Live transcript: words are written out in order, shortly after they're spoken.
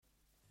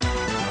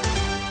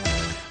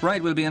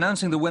Right, we'll be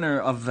announcing the winner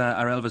of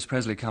our Elvis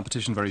Presley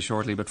competition very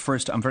shortly, but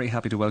first I'm very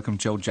happy to welcome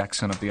Joe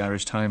Jackson of the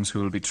Irish Times,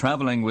 who will be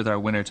travelling with our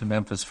winner to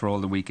Memphis for all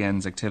the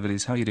weekend's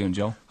activities. How are you doing,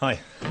 Joe? Hi.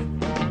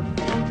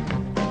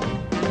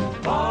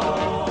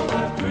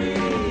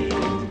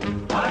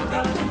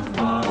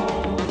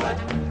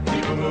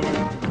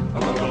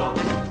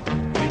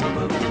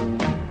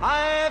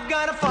 I've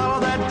got to follow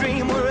that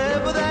dream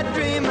wherever that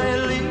dream may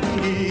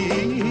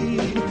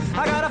lead.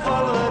 I got to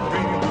follow that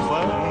dream to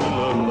find the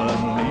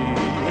love I need.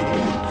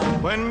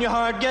 When your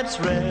heart gets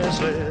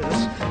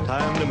restless,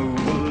 time to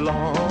move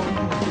along.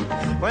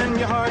 When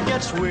your heart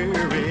gets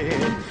weary,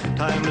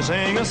 time to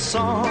sing a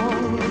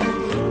song.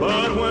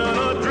 But when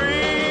a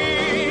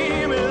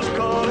dream is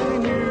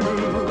calling you,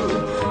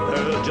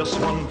 there's just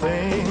one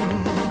thing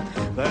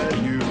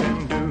that you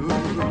can do.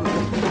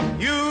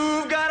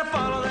 You've got to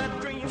follow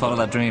that dream. Follow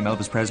that dream,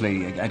 Elvis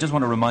Presley. I just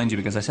want to remind you,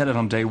 because I said it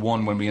on day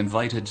one when we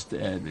invited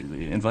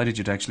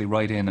you to actually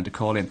write in and to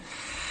call in,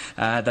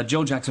 that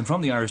Joe Jackson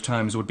from the Irish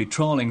Times would be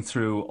trawling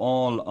through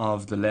all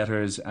of the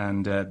letters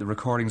and the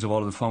recordings of all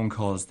of the phone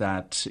calls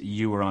that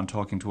you were on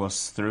talking to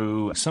us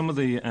through. Some of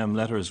the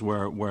letters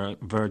were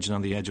verging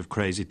on the edge of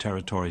crazy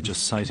territory,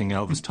 just citing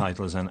Elvis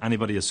titles, and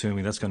anybody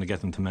assuming that's going to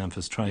get them to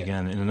Memphis, try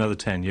again in another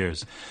 10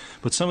 years.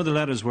 But some of the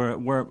letters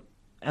were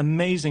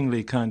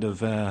amazingly kind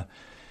of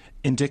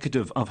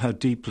indicative of how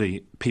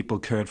deeply people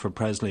cared for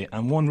Presley.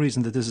 And one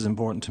reason that this is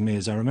important to me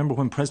is I remember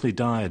when Presley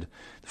died,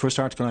 the first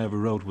article I ever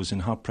wrote was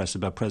in Hot Press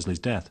about Presley's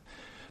death.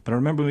 But I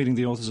remember meeting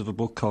the authors of a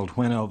book called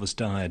When Elvis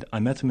Died. I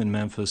met them in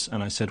Memphis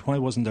and I said, why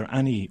wasn't there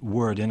any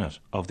word in it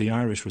of the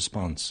Irish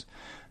response?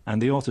 And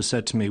the author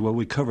said to me, well,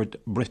 we covered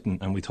Britain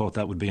and we thought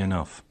that would be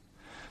enough.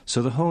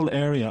 So the whole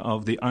area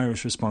of the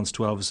Irish response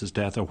to Elvis's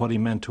death, or what he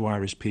meant to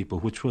Irish people,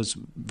 which was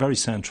very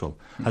central,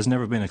 has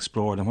never been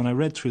explored. And when I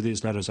read through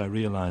these letters, I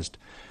realised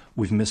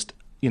we've missed,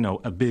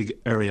 a big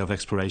area of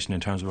exploration in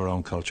terms of our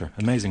own culture.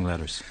 Amazing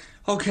letters.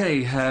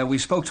 OK, we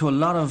spoke to a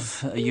lot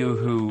of you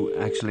who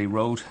actually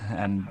wrote.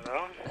 And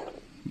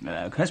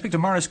Hello? Can I speak to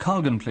Maurice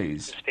Colgan,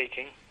 please?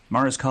 Speaking.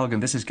 Maurice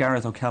Colgan, this is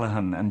Gareth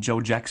O'Callaghan and Joe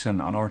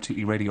Jackson on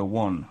RTE Radio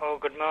 1. Oh,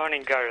 good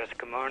morning, Gareth.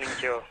 Good morning,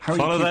 Joe.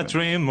 Follow that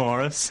dream,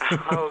 Maurice.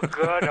 Oh,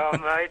 God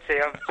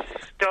almighty, I'm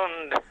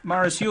stunned.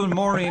 Maurice, you and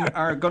Maureen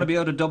are going to be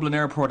out at Dublin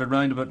Airport at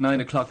around about 9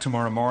 o'clock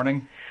tomorrow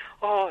morning.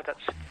 Oh, that's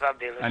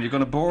fabulous. And you're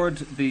going to board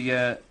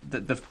the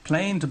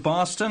plane to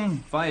Boston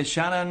via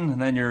Shannon, and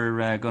then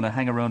you're going to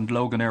hang around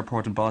Logan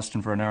Airport in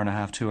Boston for an hour and a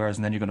half, 2 hours,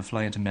 and then you're going to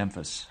fly into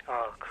Memphis.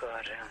 Oh,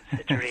 God,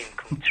 the dream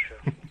come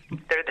true.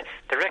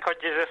 The record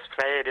you just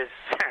played is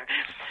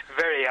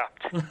very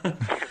apt.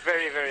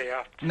 Very, very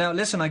apt. Now,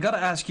 listen, I got to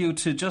ask you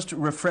to just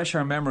refresh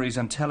our memories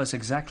and tell us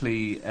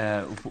exactly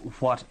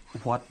what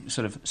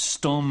sort of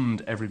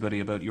stunned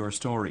everybody about your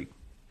story.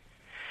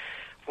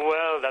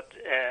 Well, that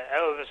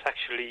Elvis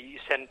actually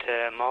sent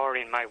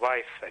Maureen, my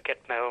wife, a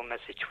get-well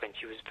message when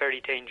she was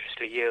very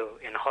dangerously ill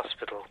in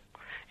hospital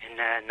in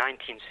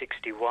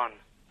 1961.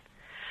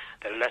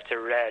 The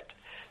letter read,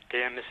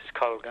 "Dear Mrs.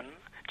 Colgan,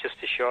 just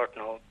a short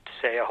note to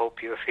say I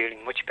hope you are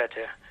feeling much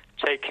better.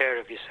 Take care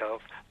of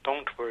yourself.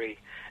 Don't worry.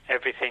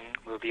 Everything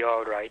will be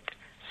all right.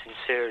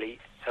 Sincerely,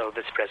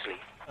 Elvis Presley."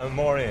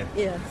 Maureen,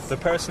 yes. The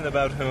person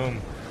about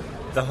whom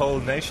the whole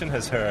nation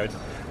has heard,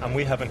 and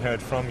we haven't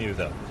heard from you,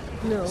 though.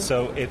 No.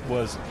 So it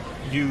was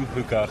you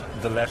who got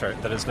the letter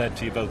that has led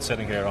to you both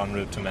sitting here en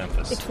route to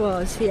Memphis. It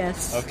was,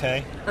 yes.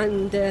 Okay.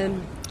 And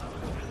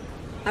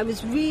I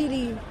was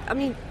really,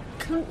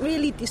 couldn't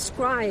really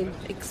describe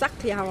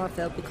exactly how I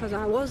felt because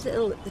I was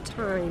ill at the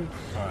time.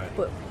 All right.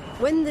 But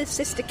when the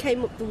sister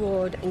came up the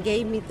ward and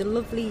gave me the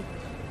lovely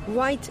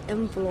white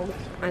envelope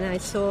and I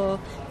saw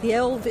the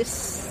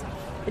Elvis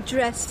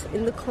address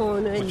in the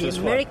corner Which and the was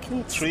American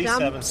what? stamps.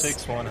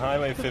 3761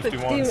 Highway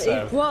 51 South.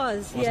 It was,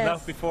 Wasn't yes.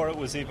 that before it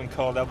was even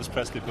called Elvis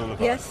Presley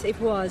Boulevard? Yes, it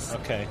was.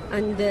 Okay.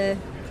 And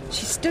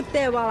she stood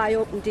there while I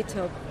opened it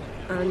up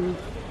and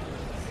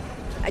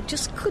I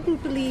just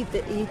couldn't believe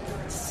that he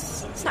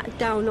sat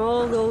down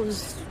all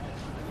those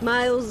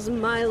miles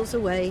and miles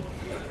away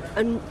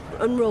and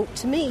wrote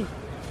to me.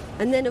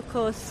 And then, of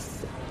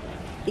course,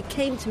 it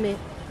came to me,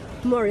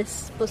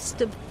 Maurice must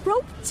have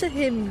wrote to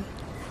him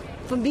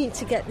for me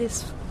to get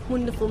this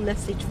wonderful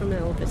message from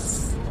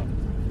Elvis.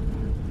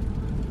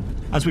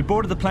 As we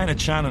boarded the plane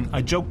at Shannon,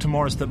 I joked to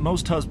Maurice that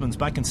most husbands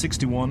back in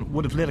 61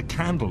 would have lit a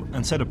candle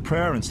and said a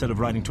prayer instead of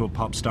writing to a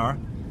pop star.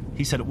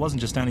 He said it wasn't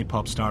just any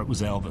pop star, it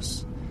was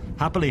Elvis.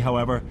 Happily,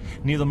 however,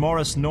 neither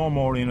Maurice nor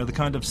Maureen are the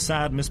kind of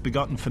sad,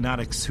 misbegotten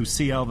fanatics who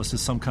see Elvis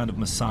as some kind of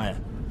messiah.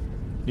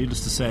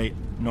 Needless to say,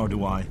 nor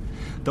do I.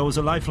 Though as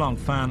a lifelong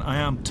fan, I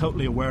am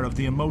totally aware of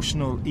the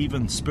emotional,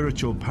 even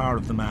spiritual power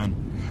of the man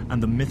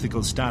and the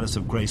mythical status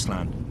of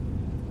Graceland.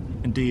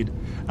 Indeed,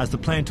 as the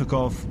plane took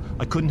off,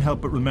 I couldn't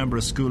help but remember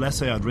a school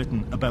essay I'd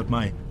written about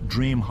my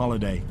dream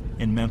holiday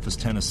in Memphis,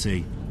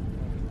 Tennessee.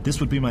 This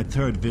would be my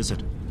third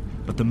visit,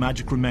 but the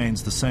magic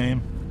remains the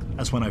same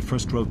as when I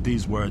first wrote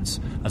these words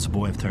as a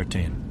boy of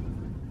 13.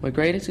 My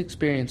greatest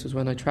experience was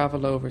when I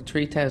travelled over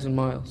 3,000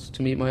 miles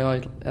to meet my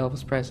idol,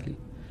 Elvis Presley.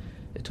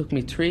 It took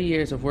me 3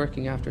 years of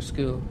working after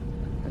school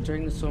and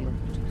during the summer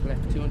to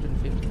collect £250.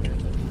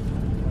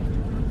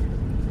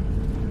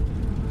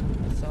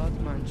 I saw the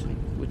mansion,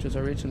 which was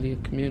originally a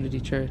community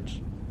church.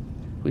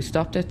 We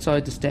stopped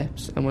outside the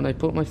steps, and when I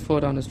put my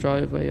foot on his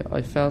driveway,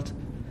 I felt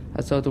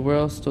as though the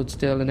world stood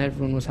still and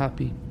everyone was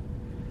happy.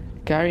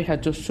 Gary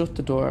had just shut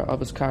the door of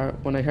his car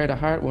when I heard a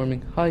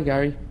heartwarming "Hi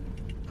Gary"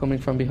 coming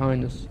from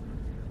behind us.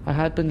 I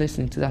had been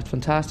listening to that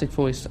fantastic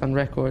voice on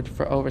record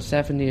for over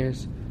 7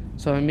 years,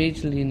 so I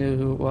immediately knew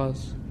who it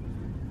was.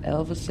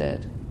 Elvis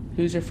said,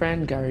 "Who's your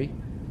friend, Gary?"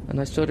 And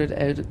I stuttered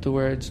out the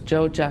words,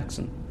 "Joe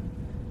Jackson."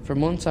 For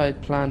months I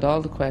had planned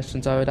all the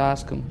questions I would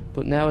ask him,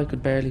 but now I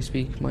could barely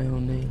speak my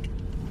own name.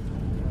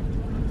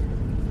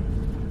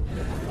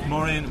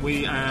 Maureen,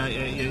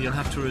 you'll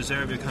have to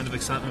reserve your kind of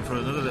excitement for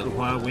another little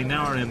while. We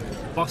now are in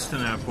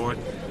Boston Airport,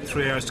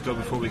 3 hours to go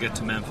before we get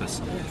to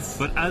Memphis.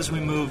 But as we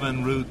move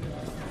en route,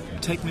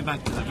 take me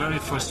back to the very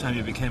first time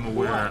you became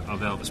aware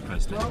of Elvis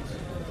Presley.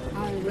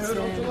 I was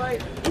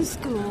in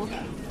school,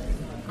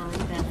 and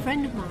a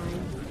friend of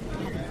mine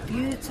had a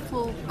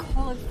beautiful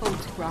coloured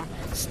photograph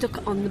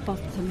stuck on the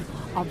bottom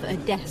of a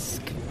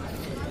desk.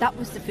 That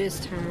was the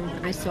first time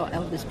I saw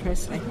Elvis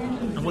Presley.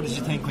 And what did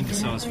you think when you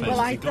saw his face? Well,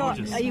 I was thought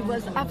he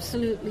was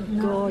absolutely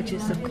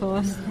gorgeous, of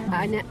course.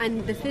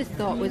 And the first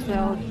thought was,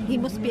 well, he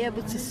must be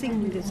able to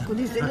sing as good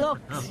as he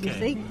looks, Okay. you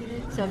see.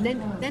 So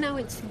then I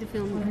went to see the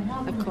film,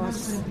 of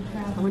course.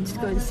 I wanted to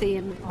go and see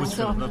him. Which I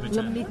saw film?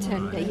 Lovely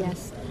Tender,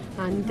 yes.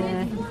 And,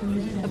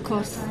 of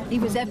course, he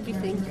was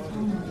everything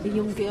a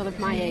young girl of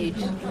my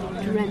age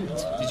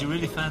dreamt. Did you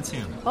really fancy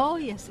him? Oh,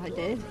 yes, I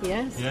did,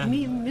 yes. Yeah?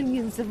 Me and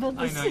millions of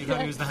others. I know, you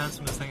thought he was the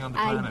handsomest thing on the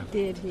planet. I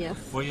did, yes.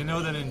 Well, you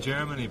know that in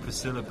Germany,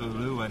 Priscilla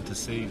Boulou went to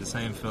see the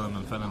same film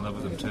and fell in love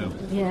with him too.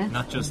 Yeah.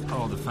 Not just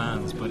all the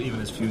fans, but even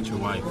his future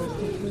wife.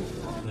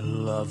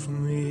 Love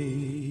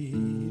me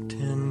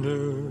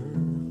tender,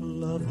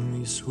 love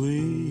me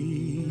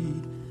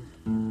sweet,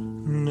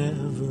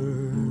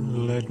 never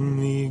let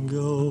me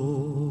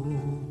go.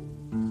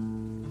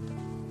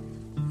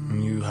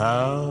 You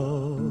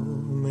have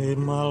made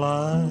my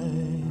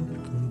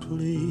life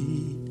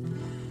complete,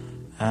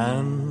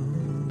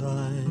 and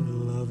I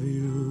love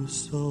you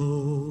so.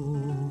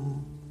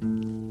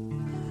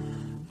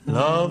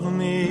 Love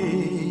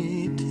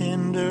me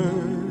tender,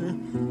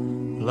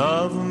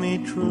 love me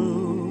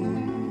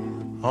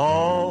true,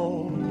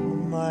 all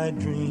my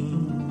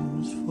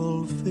dreams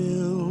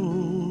fulfill.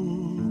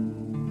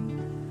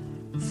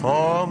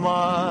 For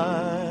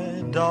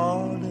my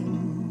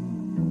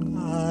darling,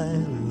 I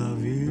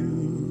love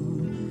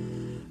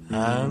you,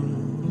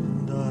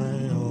 and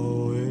I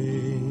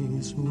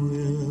always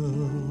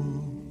will.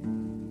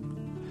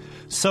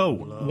 So,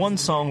 one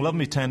song, Love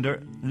Me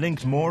Tender,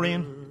 linked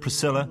Maureen,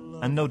 Priscilla,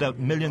 and no doubt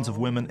millions of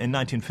women in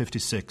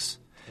 1956,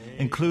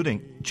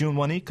 including June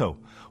Waniko,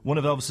 one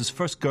of Elvis's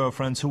first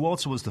girlfriends, who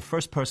also was the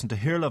first person to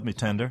hear Love Me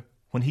Tender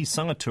when he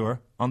sung it to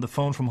her on the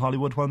phone from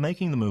Hollywood while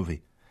making the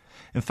movie.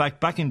 In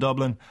fact, back in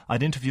Dublin,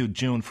 I'd interviewed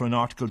June for an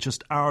article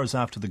just hours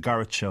after the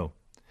Garrett show.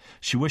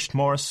 She wished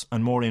Morris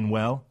and Maureen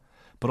well,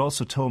 but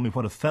also told me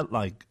what it felt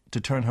like to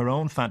turn her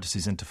own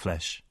fantasies into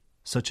flesh,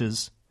 such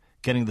as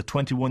getting the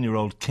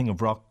 21-year-old King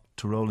of Rock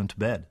to roll into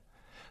bed.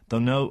 Though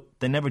no,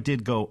 they never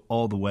did go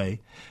all the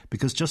way,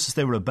 because just as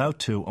they were about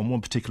to on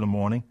one particular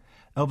morning,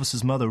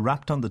 Elvis's mother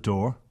rapped on the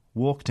door,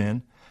 walked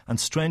in, and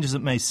strange as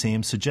it may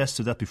seem,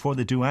 suggested that before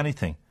they do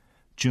anything,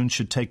 June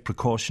should take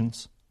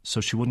precautions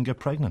so she wouldn't get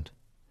pregnant.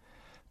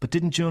 But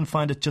didn't June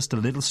find it just a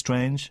little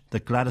strange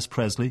that Gladys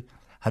Presley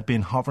had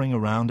been hovering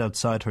around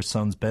outside her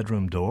son's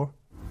bedroom door?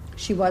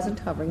 She wasn't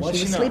hovering. Was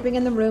she was she not? sleeping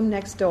in the room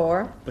next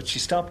door. But she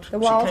stopped. The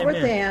walls were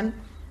thin.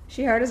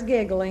 She heard us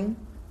giggling.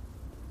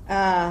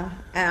 And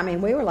I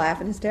mean, we were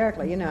laughing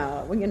hysterically, you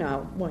know, when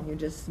you're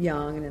just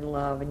young and in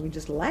love, and you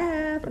just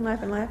laugh and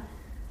laugh and laugh.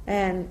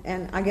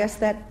 And I guess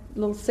that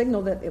little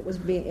signal that it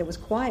was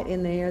quiet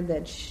in there,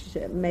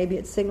 that maybe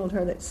it signaled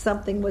her that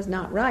something was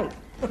not right.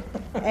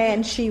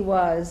 And she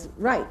was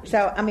right.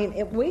 So, I mean,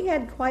 we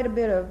had quite a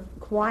bit of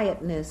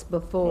quietness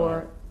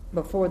before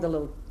the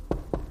little...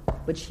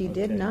 But she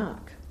did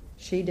knock.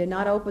 She did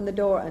not open the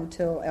door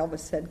until Elvis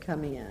said,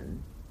 "Come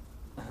in."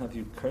 Have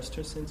you cursed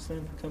her since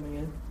then for coming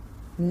in?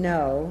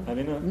 No. Have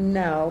you not?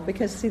 No,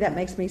 because, see, that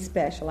makes me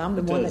special. I'm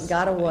the one that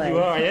got away. You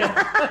are,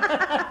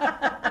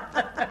 yeah.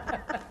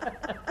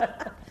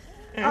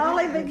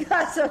 Only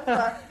because of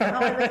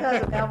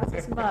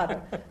Elvis's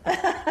mother.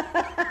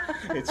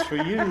 It's for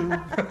you.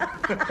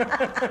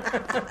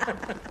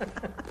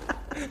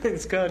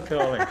 It's God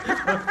calling.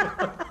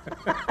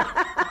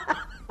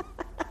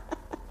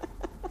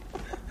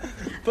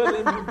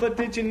 But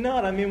did you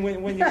not? I mean,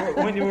 when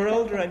you were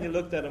older and you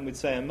looked at him, we'd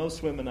say, and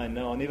most women I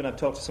know, and even I've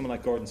talked to someone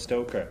like Gordon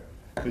Stoker,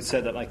 who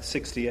said that like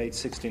 68,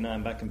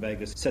 69 back in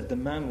Vegas, said the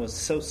man was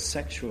so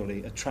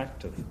sexually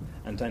attractive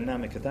and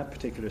dynamic at that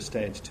particular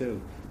stage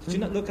too. Did you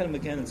not look at him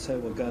again and say,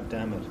 well, God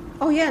damn it?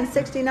 Oh, yeah, in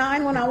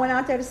 69 when I went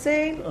out there to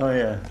sing? Oh,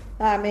 yeah.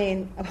 I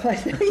mean,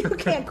 you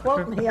can't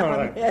quote me on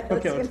right. this.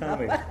 Okay, well, tell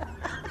me.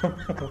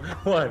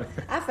 What?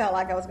 I felt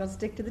like I was going to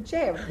stick to the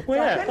chair.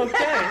 Well, yeah, okay,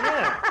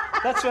 yeah.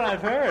 That's what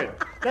I've heard.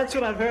 That's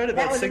what I've heard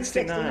about. That was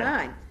 69. in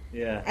 69.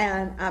 Yeah.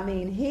 And, I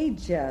mean,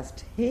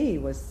 he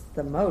was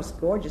the most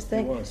gorgeous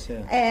thing. He was,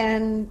 yeah.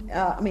 And,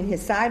 I mean,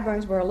 his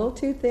sideburns were a little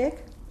too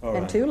thick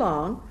and too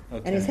long.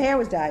 Okay. And his hair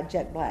was dyed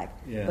jet black.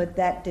 Yeah. But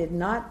that did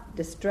not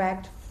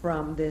distract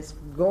from this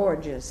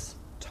gorgeous,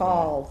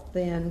 tall,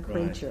 thin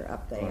creature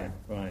up there.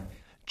 Right.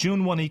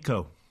 June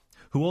Waniko,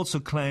 who also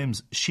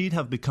claims she'd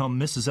have become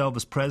Mrs.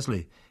 Elvis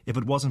Presley if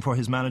it wasn't for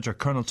his manager,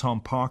 Colonel Tom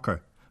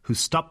Parker, who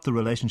stopped the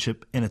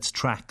relationship in its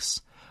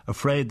tracks,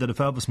 afraid that if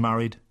Elvis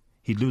married,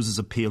 he'd lose his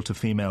appeal to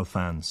female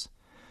fans.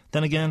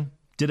 Then again,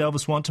 did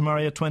Elvis want to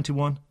marry at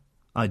 21?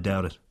 I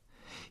doubt it.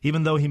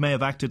 Even though he may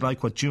have acted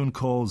like what June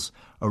calls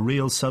a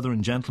real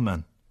southern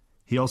gentleman,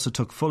 he also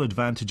took full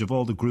advantage of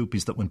all the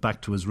groupies that went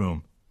back to his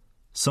room.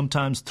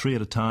 Sometimes 3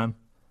 at a time,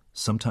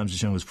 sometimes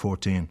as young as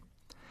 14.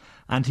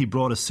 And he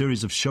brought a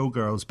series of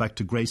showgirls back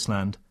to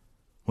Graceland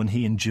when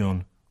he and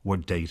June were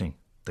dating.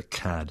 The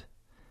cad.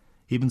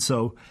 Even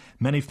so,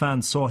 many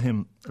fans saw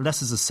him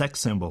less as a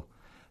sex symbol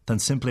than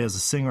simply as a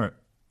singer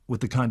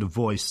with the kind of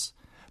voice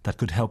that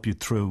could help you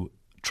through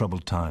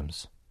troubled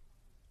times.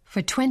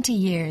 For 20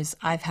 years,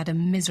 I've had a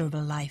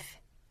miserable life.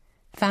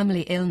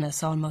 Family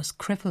illness almost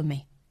crippled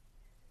me.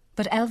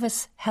 But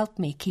Elvis helped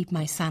me keep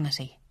my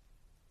sanity.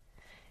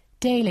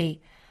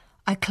 Daily,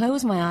 I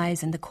close my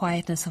eyes in the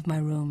quietness of my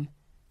room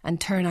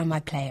and turn on my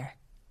player.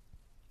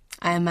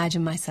 I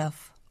imagine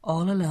myself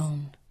all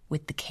alone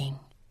with the King.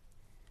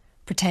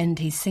 Pretend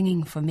he's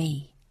singing for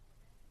me.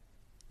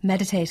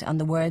 Meditate on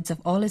the words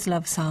of all his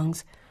love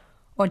songs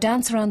or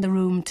dance around the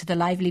room to the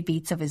lively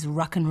beats of his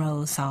rock and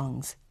roll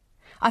songs.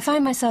 I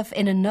find myself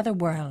in another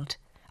world,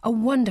 a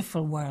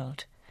wonderful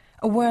world,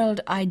 a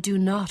world I do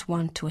not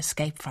want to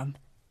escape from.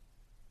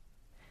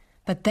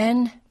 But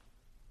then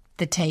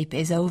the tape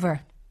is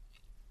over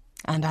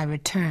and I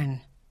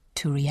return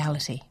to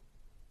reality.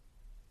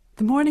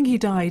 The morning he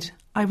died,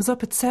 I was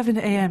up at 7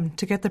 a.m.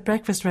 to get the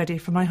breakfast ready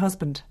for my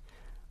husband.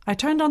 I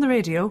turned on the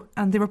radio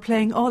and they were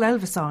playing all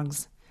Elvis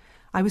songs.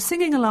 I was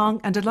singing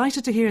along and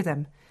delighted to hear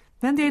them.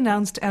 Then they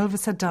announced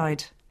Elvis had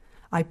died.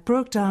 I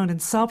broke down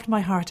and sobbed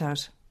my heart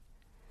out.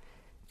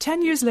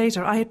 10 years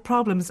later, I had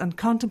problems and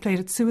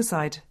contemplated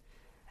suicide.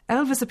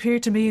 Elvis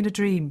appeared to me in a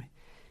dream.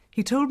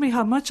 He told me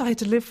how much I had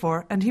to live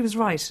for, and he was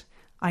right.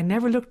 I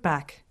never looked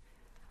back.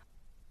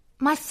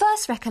 My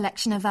first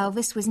recollection of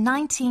Elvis was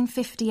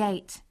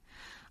 1958.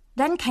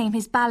 Then came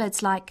his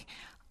ballads like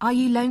Are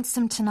You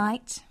Lonesome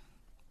Tonight?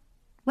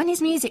 When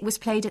his music was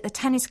played at the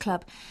tennis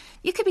club,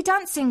 you could be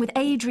dancing with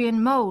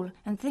Adrian Mole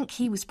and think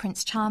he was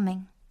Prince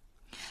Charming.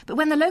 But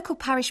when the local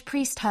parish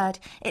priest heard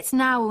It's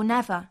Now or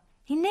Never,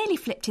 he nearly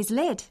flipped his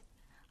lid.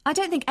 I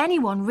don't think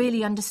anyone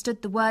really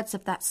understood the words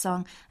of that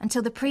song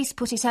until the priest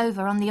put it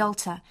over on the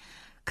altar.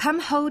 Come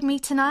hold me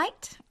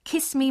tonight,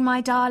 kiss me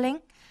my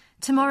darling,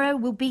 tomorrow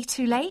will be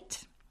too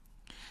late.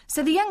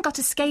 So the young got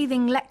a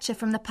scathing lecture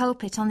from the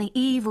pulpit on the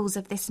evils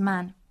of this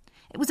man.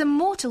 It was a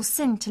mortal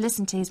sin to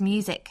listen to his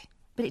music,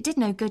 but it did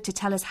no good to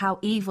tell us how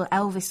evil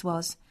Elvis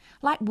was.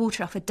 Like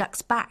water off a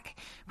duck's back,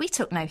 we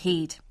took no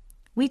heed.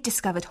 We'd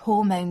discovered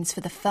hormones for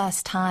the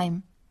first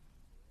time.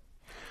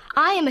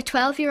 I am a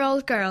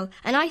 12-year-old girl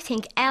and I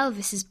think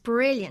Elvis is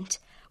brilliant.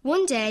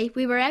 One day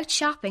we were out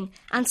shopping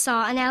and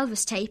saw an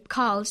Elvis tape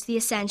called The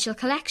Essential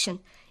Collection.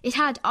 It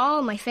had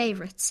all my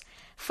favourites.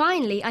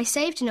 Finally, I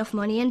saved enough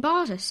money and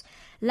bought it.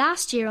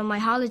 Last year on my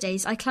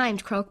holidays I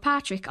climbed Croagh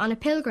Patrick on a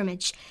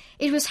pilgrimage.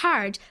 It was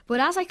hard, but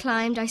as I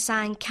climbed I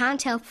sang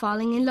Can't Help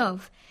Falling in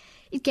Love.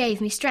 It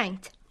gave me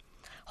strength.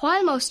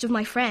 While most of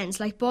my friends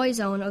like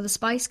Boyzone or the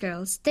Spice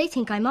Girls, they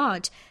think I'm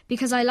odd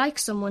because I like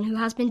someone who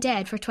has been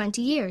dead for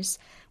 20 years.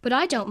 But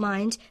I don't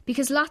mind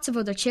because lots of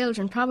other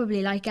children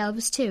probably like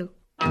Elvis too.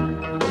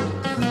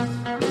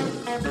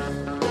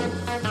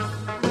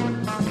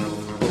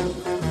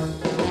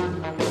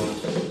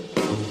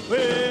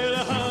 Well,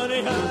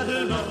 honey,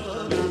 I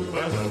love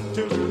you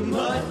too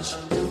much.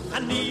 I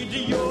need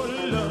your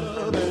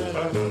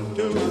love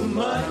too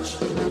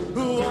much.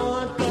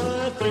 Want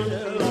the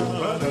thrill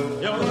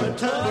of your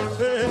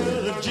tough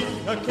energy.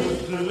 I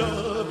can't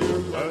love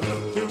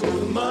you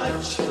too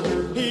much. You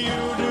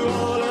do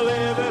all the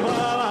living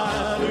while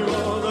I do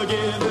all the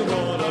giving.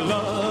 Gonna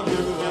love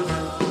you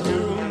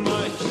too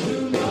much.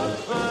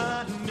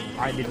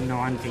 I didn't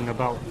know anything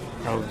about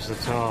Elvis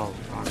at all.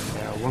 And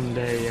one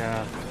day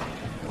I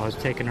was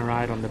taking a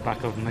ride on the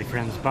back of my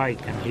friend's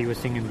bike and he was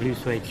singing Blue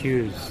Suede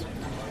Shoes.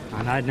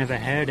 And I'd never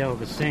heard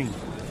Elvis sing.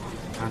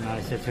 And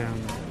I said to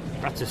him,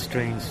 that's a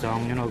strange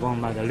song, you know,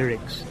 going by the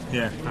lyrics.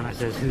 Yeah. And I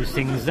says, who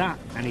sings that?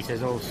 And he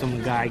says, oh,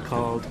 some guy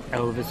called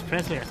Elvis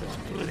Presley. I says,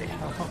 bloody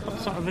hell, what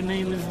sort of a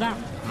name is that?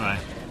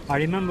 Right. I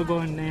remember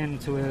going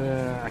into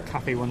a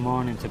cafe one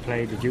morning to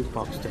play the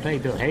jukebox, to play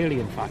Bill Haley,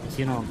 in fact,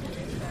 you know,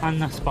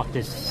 and I spot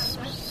this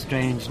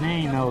strange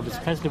name,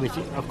 Elvis Presley, which,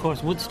 of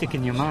course, would stick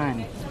in your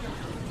mind.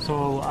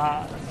 So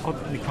I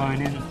put my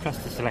coin in,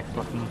 pressed the select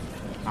button,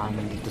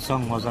 and the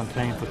song was I'm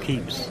Playing for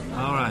Keeps.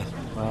 All right.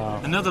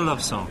 Another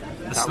love song.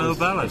 A slow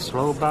ballad. A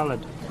slow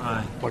ballad.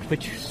 Right. But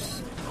which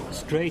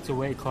straight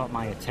away caught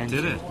my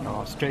attention. Did it?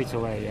 Oh, straight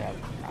away, yeah.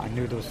 I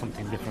knew there was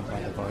something different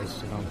by the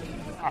voice, you know.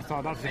 I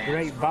thought that's a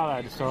great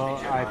ballad, so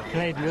I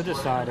played the other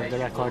side of the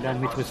record then,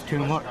 which was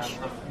Too Much.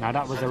 Now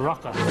that was a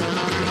rocker.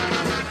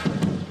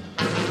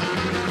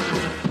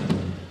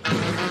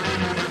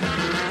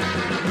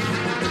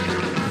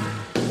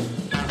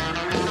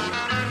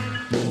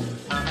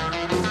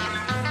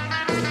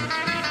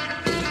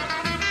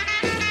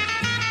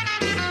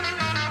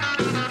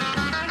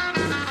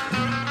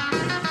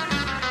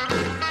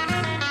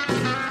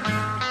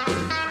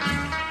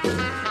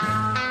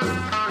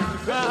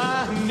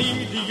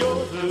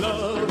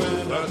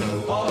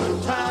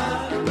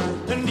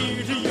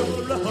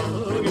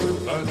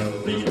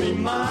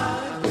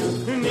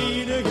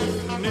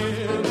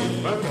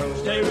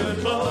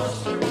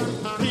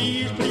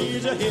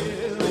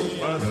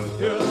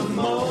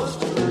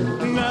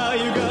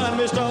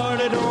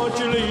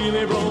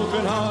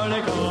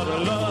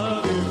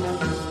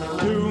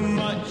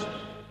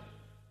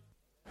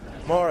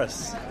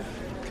 Morris,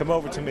 come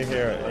over to me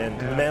here in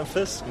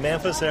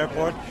Memphis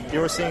Airport. You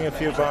were singing a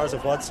few bars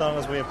of what song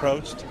as we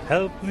approached?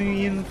 Help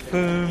me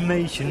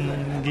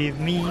information, give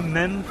me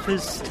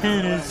Memphis,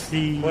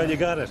 Tennessee. Well, you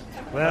got it.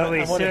 Well,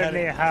 we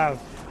certainly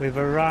have. We've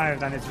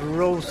arrived and it's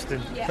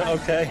roasting. Yeah.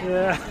 Okay.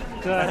 Yeah,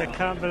 God, I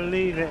can't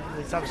believe it.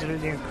 It's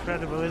absolutely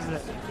incredible, isn't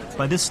it?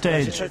 By this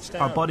stage,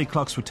 our body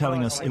clocks were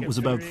telling us it was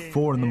about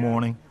 4 in the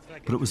morning,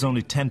 but it was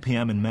only 10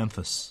 p.m. in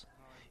Memphis.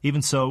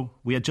 Even so,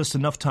 we had just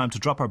enough time to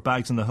drop our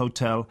bags in the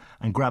hotel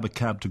and grab a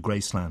cab to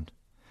Graceland.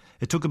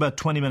 It took about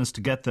 20 minutes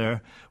to get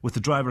there, with the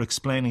driver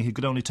explaining he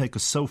could only take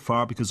us so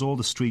far because all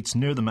the streets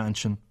near the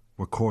mansion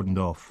were cordoned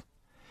off.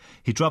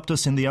 He dropped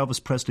us in the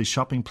Elvis Presley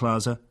shopping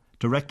plaza,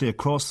 directly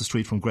across the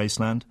street from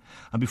Graceland,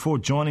 and before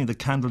joining the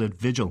candlelit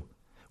vigil,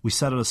 we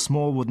sat at a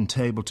small wooden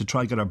table to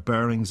try get our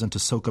bearings and to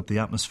soak up the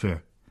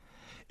atmosphere.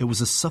 It was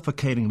a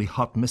suffocatingly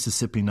hot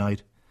Mississippi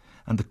night,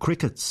 and the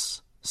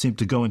crickets seemed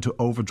to go into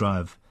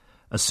overdrive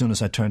as soon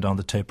as I turned on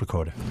the tape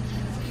recorder.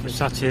 We're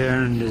sat here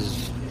and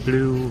there's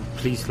blue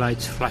police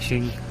lights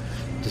flashing,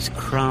 there's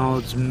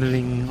crowds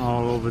milling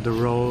all over the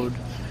road.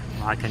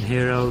 I can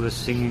hear Elvis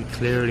singing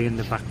clearly in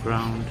the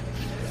background,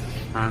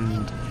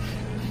 and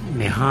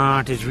my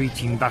heart is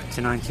reaching back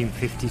to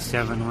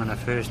 1957 when I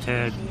first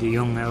heard the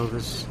young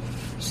Elvis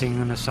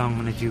singing a song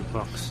on a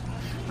jukebox.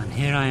 And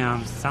here I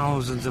am,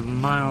 thousands of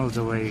miles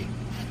away,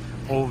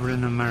 over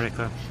in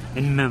America,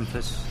 in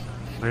Memphis,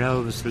 where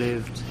Elvis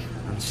lived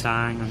and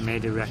sang and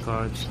made the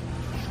records,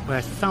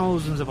 where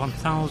thousands upon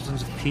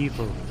thousands of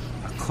people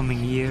are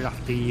coming year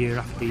after year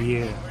after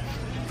year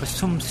for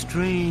some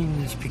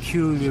strange,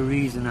 peculiar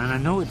reason. And I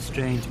know it's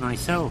strange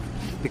myself,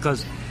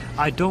 because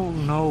I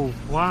don't know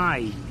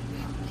why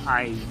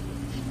I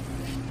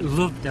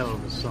loved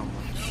Elvis so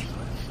much.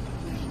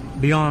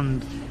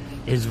 Beyond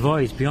his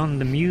voice,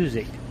 beyond the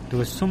music, there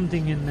was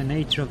something in the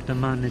nature of the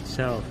man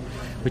itself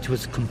which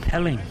was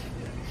compelling.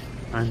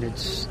 And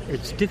it's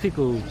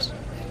difficult.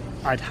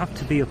 I'd have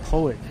to be a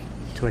poet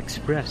to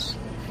express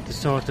the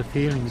sort of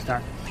feelings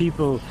that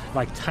people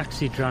like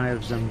taxi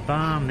drivers and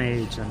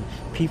barmaids and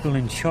people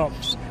in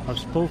shops have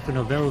spoken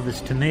of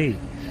Elvis to me.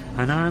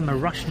 And I'm a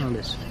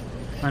rationalist,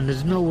 and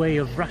there's no way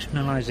of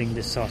rationalising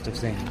this sort of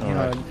thing. You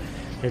know,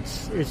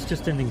 it's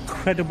just an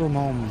incredible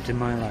moment in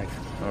my life.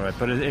 All right,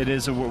 but it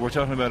is we're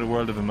talking about a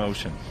world of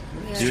emotion.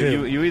 Yeah.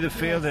 You either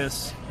feel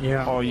this,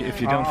 yeah, or if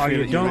you don't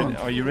feel it,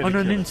 you really on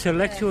an feel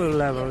intellectual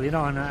level, you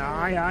know, and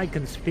I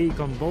can speak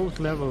on both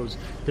levels.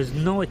 There's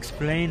no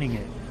explaining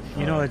it.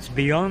 You know, it's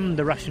beyond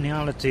the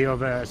rationality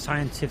of a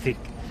scientific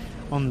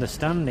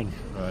understanding.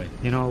 Right.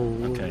 You know,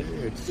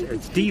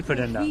 it's deeper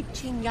than that.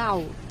 Reaching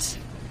out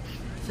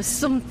for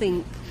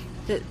something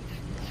that,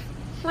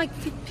 like,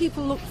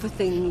 people look for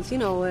things, you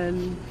know,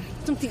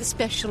 something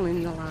special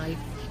in their life.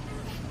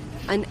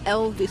 And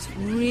Elvis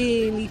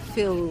really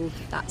filled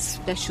that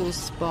special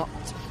spot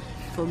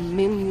for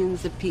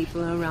millions of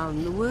people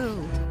around the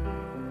world.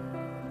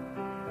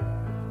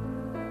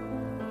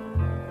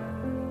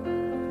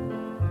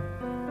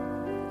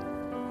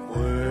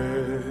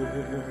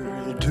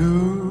 Where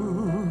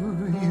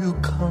do you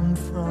come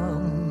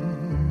from?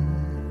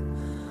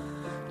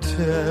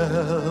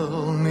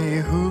 Tell me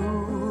who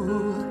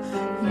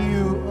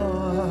you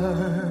are.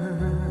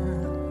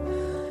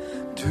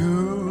 Do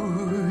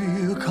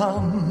you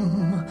come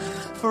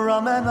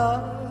from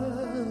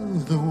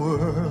another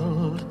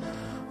world,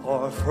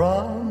 or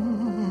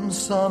from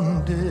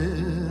some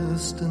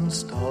distant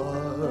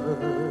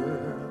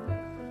star?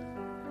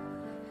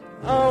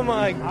 Oh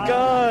my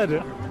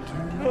God!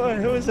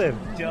 Who is it?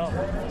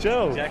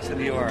 Joe. Jackson,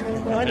 you are.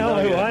 I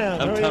know who I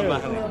am. I'm Tom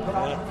Mahoney.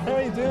 How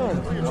are you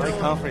doing? Mike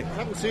Comfrey. I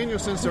haven't seen you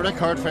since the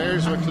record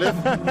fairs with Cliff.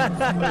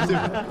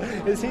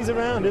 He's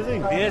around, is he?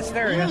 Yes,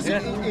 there he is.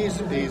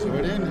 He's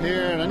within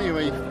here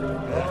anyway.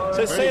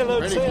 So say hello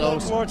to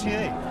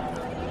RTE.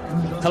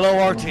 Hello,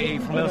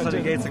 RTE from outside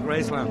the gates of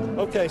Graceland.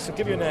 Okay, so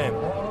give your name.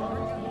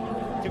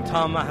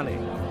 Tom Mahoney.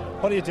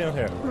 What are you doing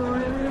here?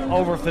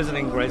 Over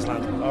visiting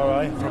Graceland. All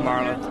right. From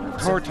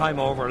Ireland. Third time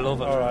over, love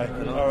it. All right,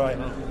 all right.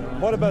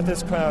 What about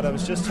this crowd? I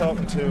was just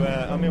talking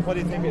to, I mean, what do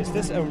you think? Is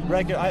this a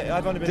regular...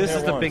 I've only been This here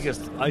is the once.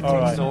 biggest, I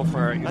think, so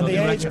far. And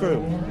the age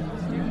group?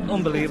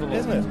 Unbelievable.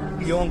 Isn't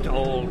it? Young to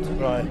old.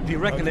 Right. The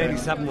reckon Okay.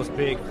 87 was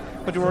big,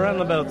 but there were around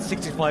about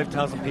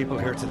 65,000 people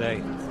here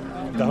today.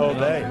 The whole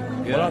day.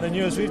 Yeah. Well, on the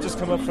news, we've just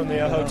come up from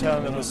the hotel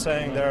and it was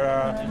saying there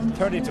are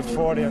 30 to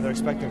 40 and they're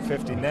expecting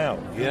 50 now.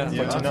 Yeah, for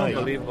that's tonight.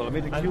 unbelievable. I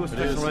mean, the queue is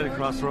stretching right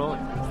across the road.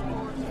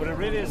 But it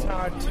really is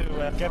hard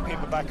to get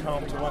people back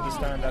home to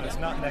understand that it's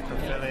not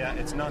necrophilia,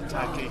 it's not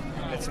tacky,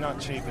 it's not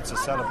cheap, it's a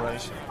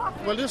celebration.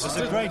 Well, this It's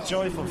is a great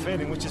joyful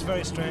feeling, which is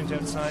very strange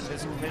outside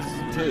his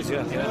It is,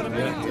 yeah. You know what I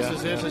mean? This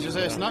is it, as you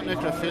say, it's not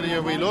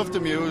necrophilia. We love the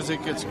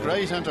music. It's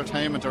great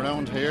entertainment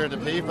around here. The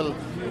people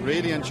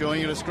really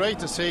enjoying it. It's great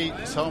to see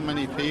so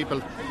many people.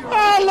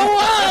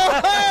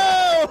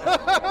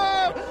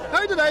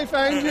 How did I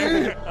find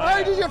you?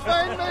 How did you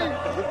find me?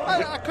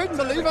 I couldn't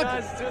believe it.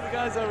 Two of the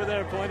guys over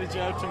there pointed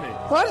you out to me.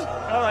 What?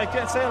 All right,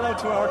 say hello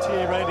to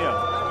RTE Radio.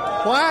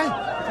 Why?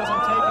 Because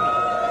I'm taping it.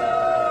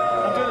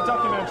 I'm doing a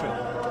documentary.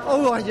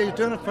 Oh, you're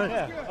doing it for...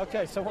 Yeah,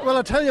 okay, so... Well,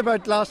 I'll tell you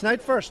about last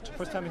night first.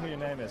 First tell me who your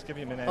name is. Give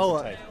me my name Oh,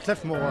 to tape.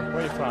 Cliff Moore. Where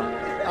are you from?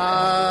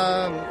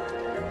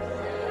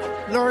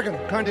 Lurgan,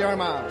 County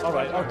Armagh. All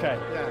right, okay.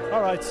 Yeah.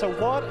 All right, so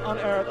what on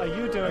earth are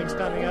you doing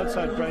standing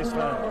outside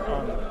Graceland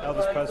on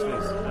Elvis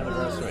Presley's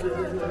anniversary?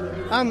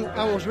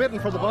 I was waiting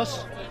for the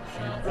bus.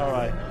 All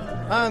right.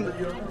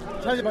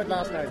 Tell you about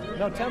last night.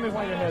 No, tell me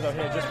why you're here, though,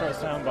 here, just for a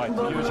soundbite,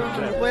 to use your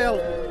clip. Well,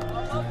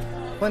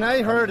 when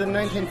I heard in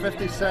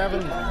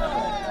 1957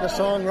 the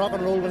song Rock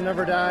and Roll Will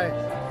Never Die,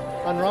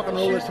 and rock and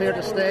roll is here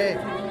to stay,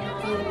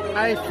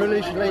 I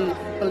foolishly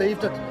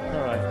believed it.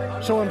 All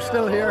right. So I'm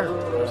still here.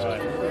 All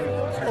right.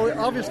 Oh,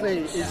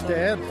 obviously he's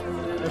dead.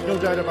 There's no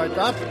doubt about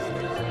that.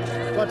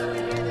 But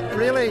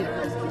really,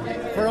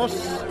 for us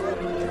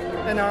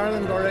in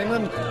Ireland or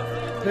England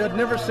who had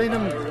never seen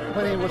him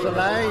when he was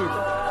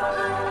alive,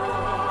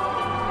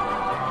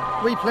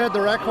 we played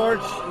the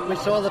records, we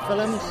saw the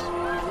films,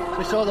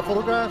 we saw the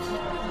photographs.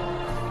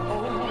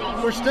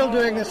 We're still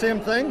doing the same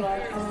thing.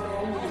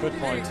 Good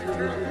point.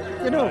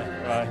 You know.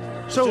 Right.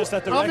 So just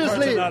that the records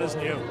obviously, are not as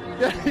new.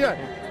 Yeah.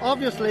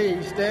 Obviously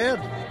he's dead,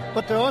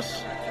 but to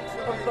us,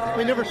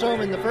 we never saw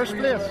him in the first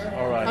place.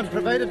 All right. And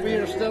provided we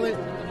are still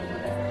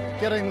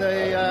getting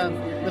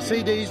the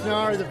CDs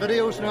now, the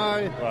videos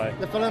now, right.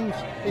 the films,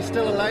 he's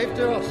still alive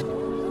to us.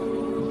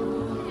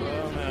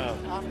 Well, now,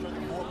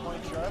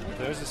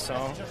 there's a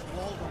song.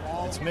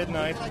 It's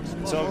midnight.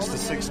 It's August the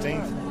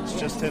 16th. It's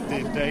just hit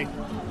the date.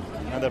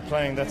 And they're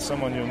playing That's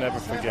Someone You'll Never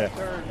Forget.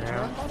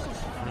 Yeah.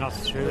 Not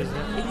true, isn't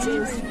it? It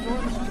is.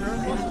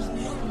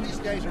 These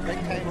guys are big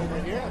time over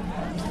here.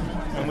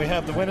 And we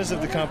have the winners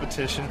of the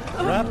competition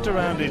wrapped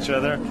around each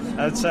other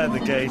outside the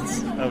gates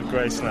of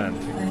Graceland.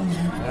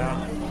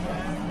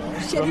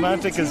 Yeah.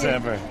 Romantic as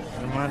ever.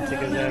 Romantic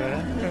as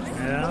ever.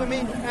 Yeah. I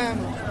mean,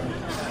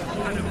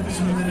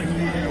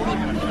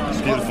 It's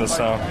a beautiful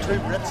song. two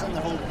Brits in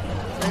the whole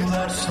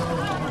place.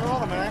 We're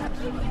all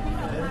American.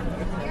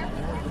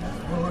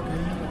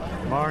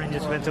 Maureen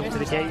just went up to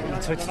the gate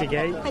and touched the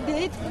gate. I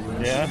did.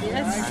 Yeah?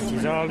 Yes.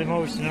 She's all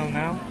emotional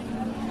now.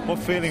 What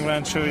feeling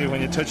ran through you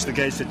when you touched the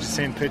gates that you've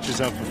seen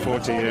pictures of for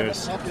 40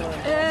 years?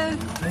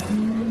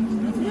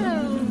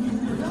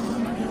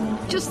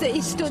 Just that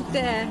he stood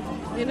there,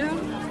 you know.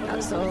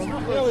 That's all.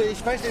 Well,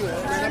 especially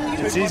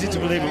It's easy to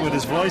believe it with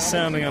his voice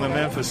sounding on a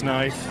Memphis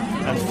night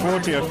and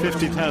 40 or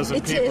 50,000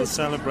 It people is.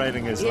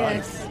 celebrating his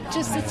Yes,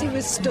 just that he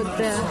was stood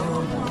there.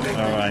 life.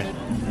 All right.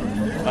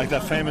 Like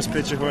that famous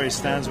picture where he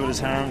stands with his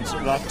hands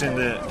locked in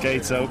the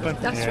gates open.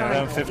 That's right.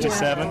 Around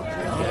 57.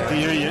 The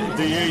year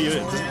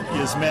you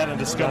met and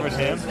discovered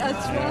him.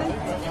 That's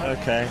right.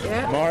 Okay.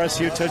 Yeah. Morris,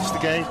 you touched the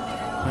gate?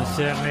 I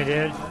certainly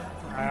did.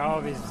 I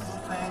always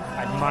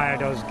admire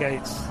those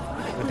gates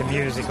with the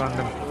music on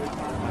them.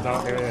 I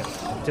thought they were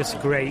just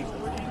great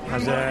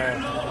as a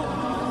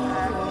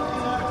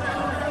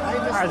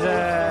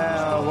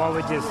what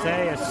would you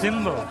say, a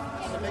symbol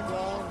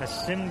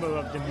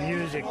of the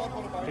music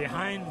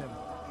behind them.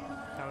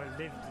 How it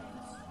lived.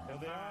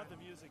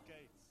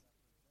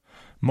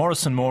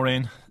 Morris and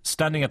Maureen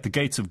standing at the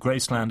gates of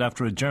Graceland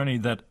after a journey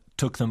that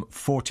took them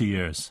 40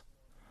 years.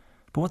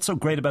 But what's so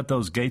great about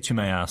those gates, you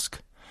may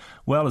ask?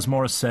 Well, as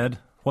Morris said,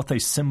 what they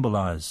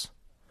symbolise.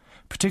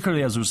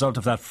 Particularly as a result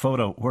of that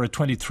photo where a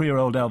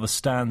 23-year-old Elvis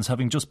stands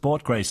having just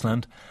bought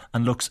Graceland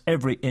and looks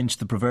every inch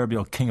the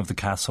proverbial king of the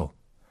castle.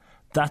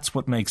 That's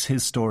what makes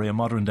his story a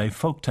modern-day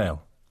folktale.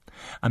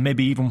 And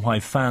maybe even why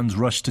fans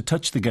rush to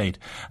touch the gate,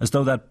 as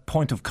though that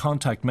point of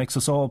contact makes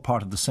us all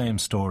part of the same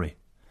story.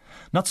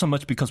 Not so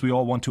much because we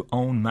all want to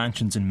own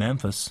mansions in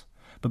Memphis,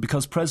 but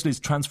because Presley's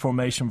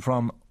transformation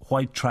from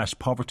white trash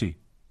poverty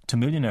to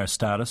millionaire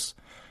status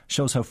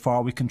shows how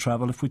far we can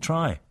travel if we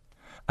try.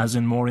 As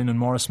in Maureen and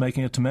Morris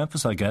making it to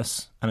Memphis, I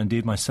guess, and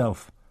indeed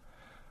myself.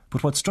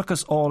 But what struck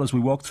us all as we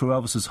walked through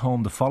Elvis's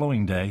home the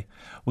following day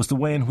was the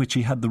way in which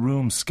he had the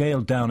rooms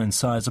scaled down in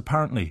size,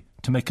 apparently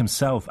to make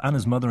himself, and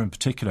his mother in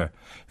particular,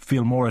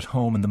 feel more at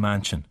home in the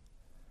mansion.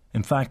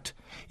 In fact,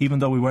 even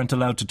though we weren't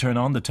allowed to turn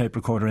on the tape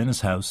recorder in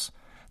his house,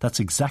 that's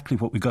exactly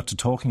what we got to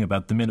talking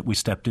about the minute we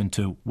stepped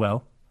into,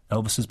 well,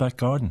 Elvis's back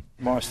garden.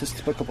 Morris, just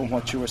to pick up on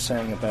what you were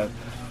saying about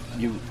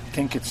you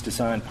think it's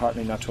designed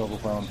partly not to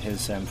overwhelm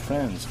his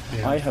friends.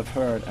 Yeah. I have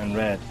heard and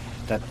read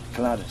that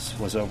Gladys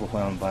was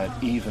overwhelmed by it,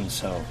 even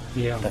so.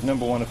 Yeah. That,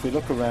 number one, if we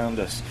look around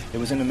us, it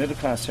was in the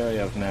middle-class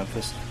area of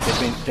Memphis.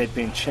 They'd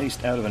been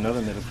chased out of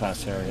another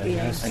middle-class area.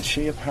 Yes. And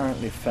she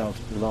apparently felt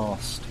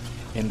lost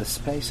in the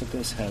space of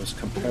this house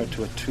compared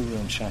to a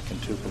two-room shack in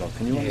Tupelo.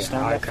 Can you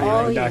understand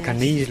that? I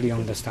can easily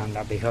understand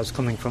that, because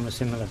coming from a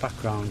similar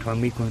background,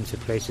 when we go into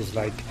places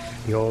like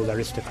the old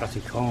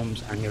aristocratic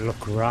homes and you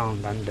look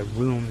around and the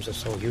rooms are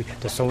so huge,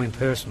 they're so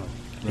impersonal.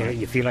 Right.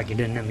 You feel like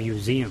you're in a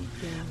museum.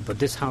 Yeah. But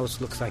this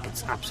house looks like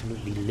it's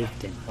absolutely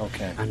lived in.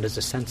 Okay. And there's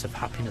a sense of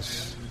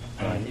happiness.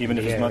 Even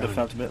if his mother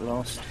felt a bit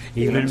lost?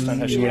 Even,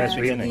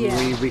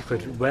 yes, we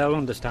could well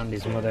understand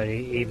his mother,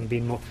 even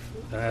being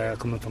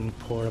coming from a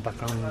poorer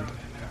background.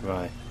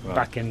 Right.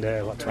 Back in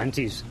the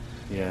 20s.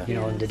 Yeah. You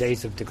know, in the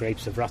days of the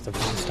Grapes of Wrath of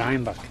von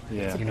Steinbeck.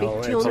 Yeah. You know,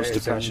 it's a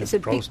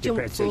huge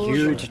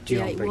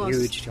jump, a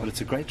huge jump. But it's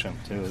a great jump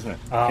too, isn't it?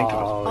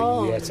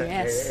 It's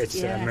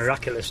a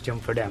miraculous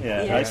jump for them.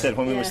 Yeah. I said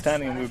when we were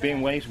standing and we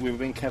were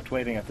being kept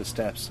waiting at the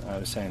steps, I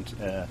was saying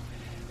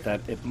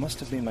that it must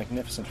have been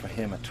magnificent for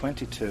him at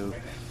 22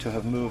 to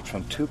have moved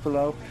from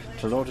Tupelo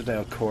to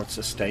Lauderdale Courts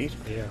estate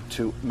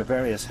to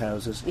various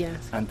houses,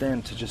 and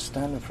then to just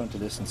stand in front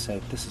of this and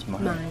say, "This is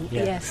mine."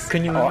 Yes.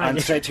 Can you imagine?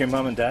 And say to your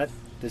mum and dad,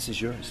 "This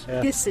is yours."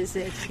 This is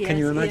it. Yes, Can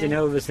you imagine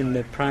Elvis in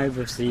the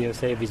privacy of,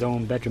 say, of his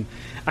own bedroom,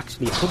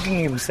 actually hugging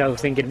himself,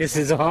 thinking, "This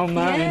is all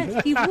mine"?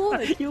 Yeah, he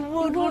would. You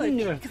would, wouldn't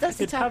you? Because that's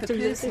the type of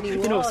person he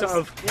was. You know,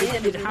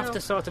 you'd have to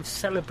sort of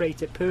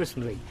celebrate it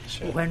personally,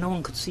 where no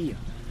one could see you.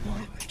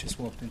 I just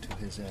walked into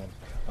his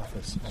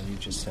office and you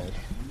just said...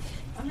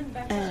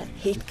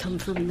 he'd come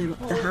from the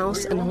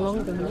house and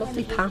along the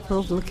lovely path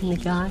overlooking the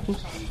garden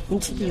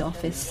into the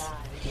office.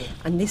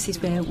 And this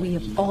is where we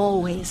have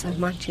always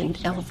imagined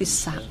Elvis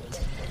sat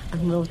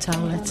and wrote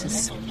our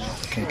letters.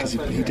 Okay, because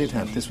he did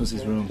have... This was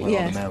his room where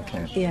all the mail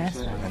came. Yes.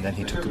 And then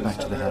he took it back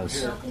to the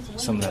house.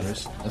 Some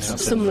letters.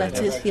 Some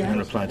letters, And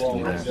replied to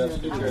them there.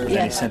 And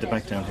then he sent it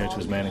back down here to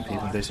his mailing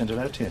people and they sent it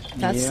out to you.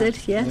 That's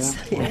it, yes.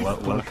 Yeah. Well,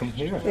 welcome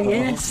here.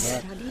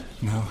 Yes.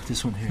 No,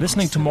 this one here.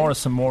 Listening to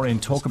Morris and Maureen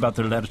talk about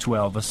their letter to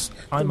Elvis,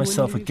 I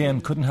myself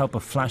again couldn't help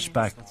but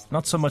flashback,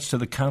 not so much to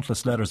the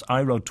countless letters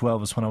I wrote to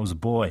Elvis when I was a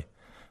boy,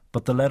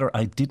 but the letter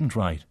I didn't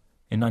write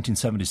in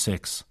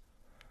 1976.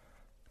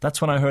 That's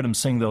when I heard him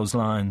sing those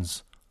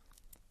lines,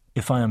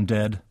 "If I am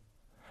dead,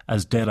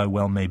 as dead I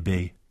well may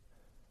be,"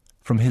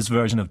 from his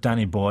version of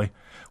Danny Boy,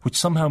 which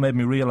somehow made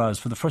me realise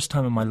for the first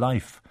time in my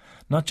life,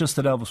 not just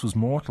that Elvis was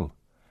mortal,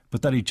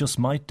 but that he just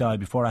might die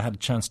before I had a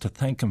chance to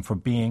thank him for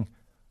being,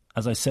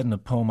 as I said in a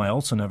poem I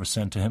also never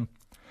sent to him,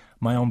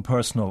 my own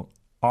personal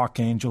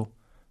archangel,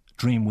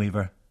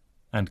 dreamweaver,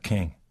 and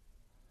king.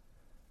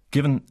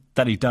 Given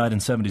that he died in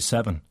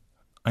 77,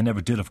 I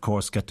never did, of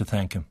course, get to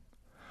thank him,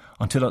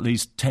 until at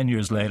least 10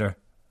 years later,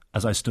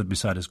 as I stood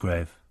beside his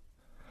grave.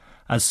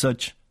 As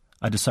such,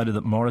 I decided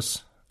that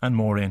Morris and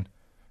Maureen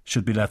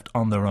should be left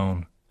on their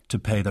own to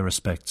pay their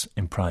respects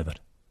in private.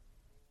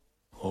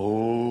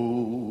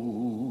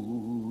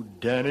 Oh,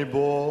 Danny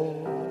boy,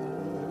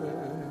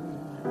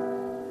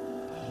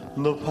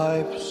 the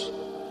pipes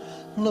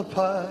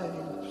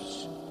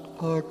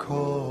are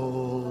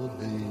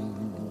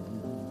calling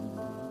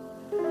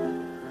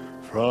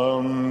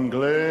from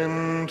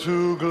glen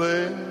to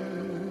glen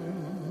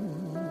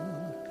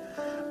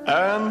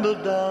and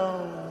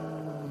down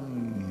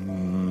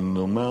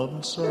the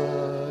mountainside.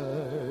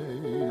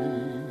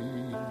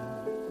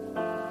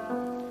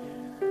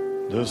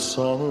 The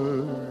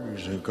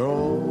summers are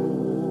gone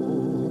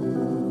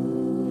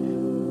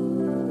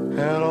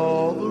and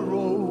all the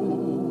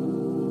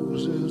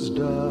roses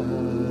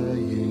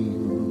dying.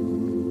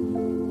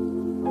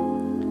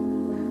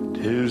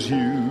 'Tis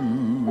you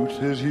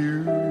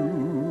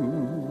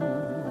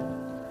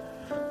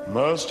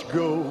must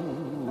go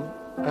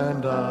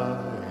and I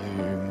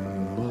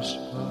must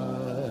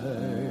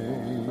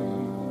hide.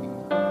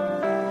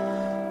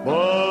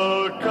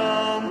 But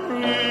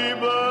come me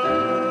back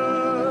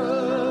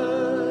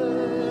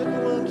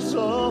when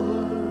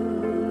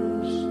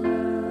summer's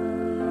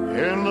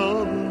in the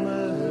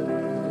meadow,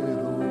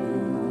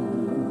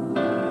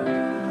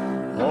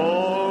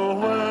 or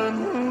when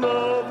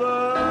the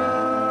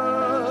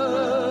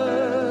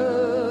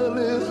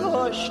valley's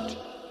hushed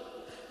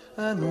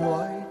and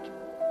white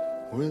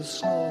with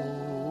snow.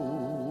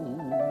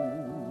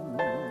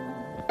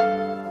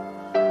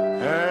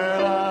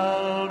 And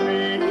I'll be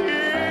here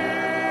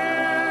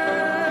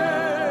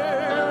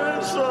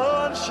in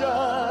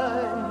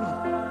sunshine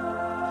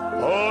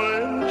or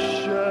in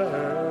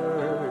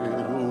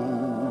shadow.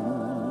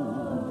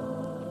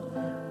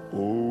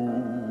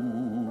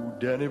 Oh,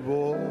 Danny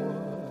boy,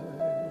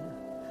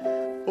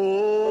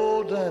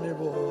 Danny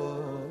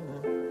boy,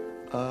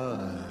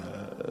 I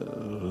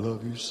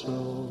love you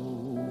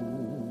so.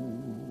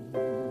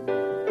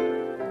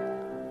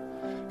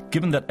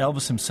 Given that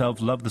Elvis himself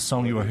loved the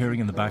song you are hearing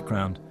in the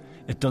background,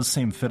 it does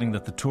seem fitting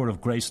that the tour of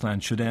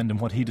Graceland should end in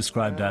what he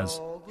described as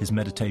his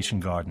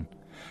meditation garden.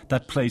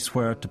 That place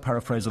where, to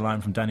paraphrase a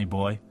line from Danny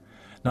Boy,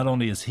 not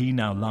only is he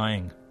now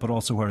lying, but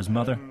also where his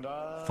mother,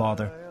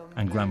 father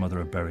and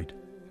grandmother are buried.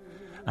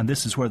 And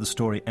this is where the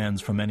story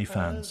ends for many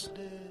fans.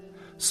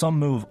 Some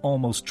move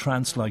almost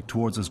trance-like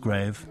towards his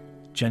grave,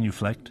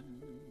 genuflect,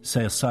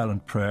 say a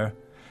silent prayer,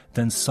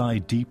 then sigh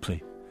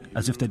deeply,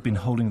 as if they'd been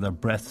holding their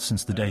breath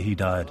since the day he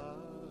died.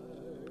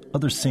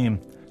 Others seem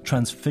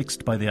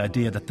transfixed by the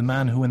idea that the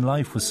man who in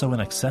life was so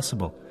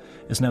inaccessible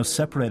is now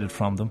separated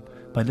from them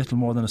by little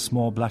more than a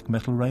small black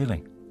metal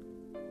railing.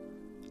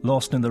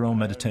 Lost in their own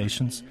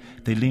meditations,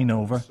 they lean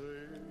over,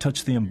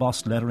 touch the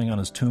embossed lettering on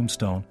his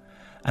tombstone,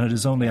 and it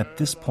is only at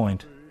this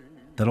point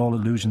that all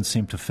illusions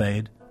seem to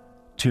fade,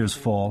 tears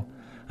fall,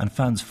 and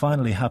fans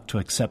finally have to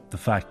accept the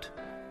fact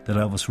that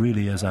Elvis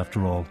really is,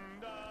 after all,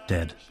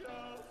 dead.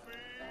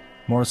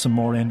 Morris and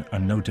Maureen are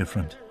no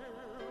different.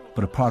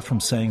 But apart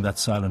from saying that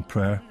silent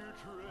prayer,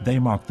 they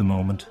mark the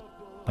moment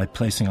by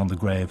placing on the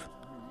grave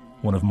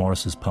one of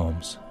Morris's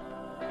poems.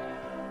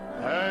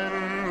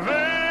 And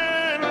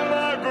then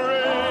my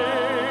grave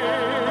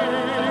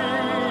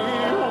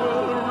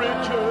will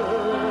richer,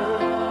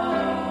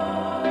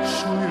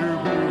 sweeter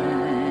be.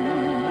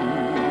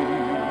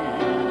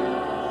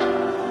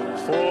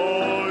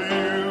 For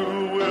you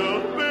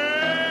will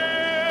bend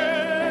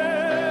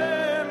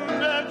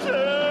and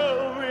tell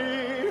me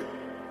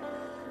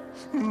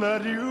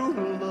that you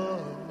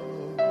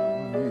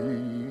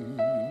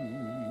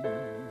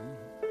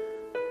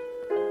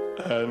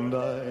and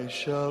I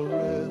shall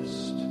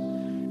rest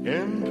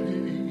in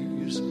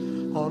peace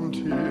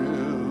until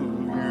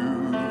you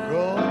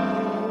come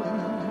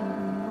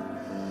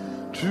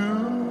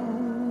to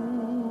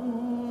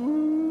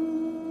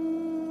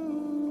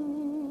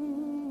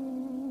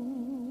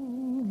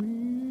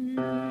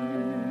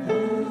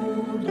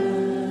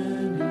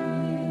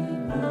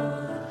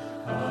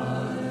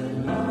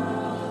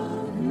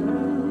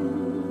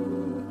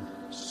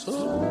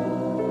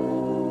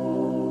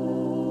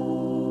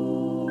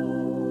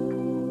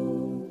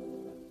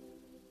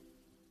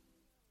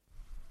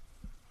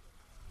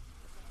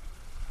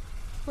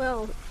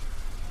Well,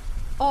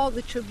 all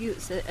the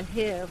tributes that are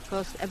here, of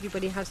course,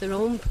 everybody has their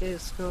own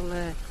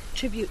personal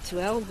tribute to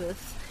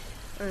Elvis,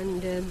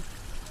 and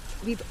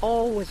we've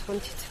always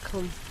wanted to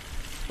come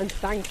and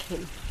thank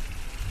him.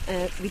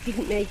 We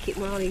didn't make it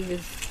while he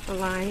was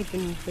alive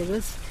and with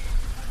us,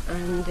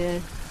 and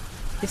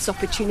this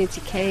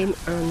opportunity came,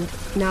 and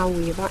now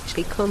we have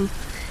actually come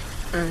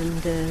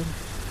and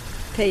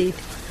paid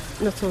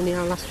not only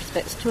our last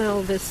respects to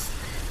Elvis,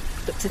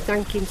 but to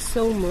thank him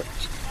so much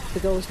for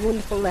those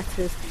wonderful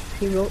letters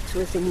he wrote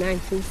to us in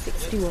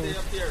 1961.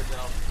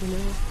 You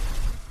know?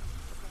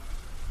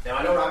 Now,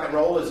 I know rock and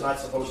roll is not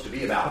supposed to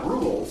be about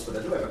rules, but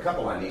I do have a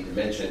couple I need to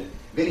mention.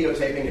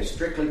 Videotaping is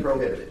strictly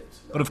prohibited.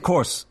 But of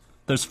course,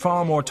 there's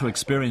far more to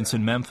experience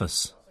in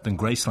Memphis than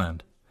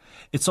Graceland.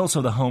 It's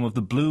also the home of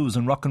the blues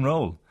and rock and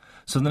roll.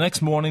 So the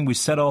next morning we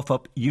set off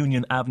up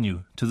Union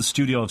Avenue to the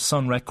studio of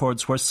Sun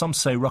Records, where some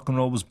say rock and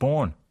roll was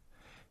born.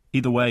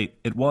 Either way,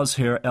 it was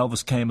here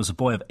Elvis came as a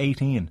boy of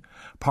 18,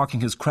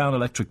 parking his Crown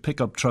Electric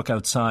pickup truck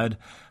outside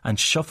and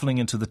shuffling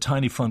into the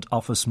tiny front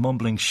office,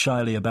 mumbling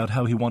shyly about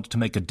how he wanted to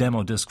make a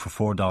demo disc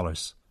for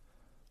 $4.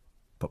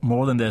 But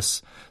more than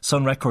this,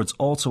 Sun Records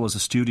also was a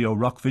studio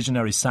rock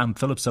visionary Sam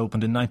Phillips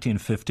opened in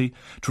 1950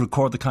 to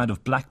record the kind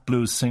of black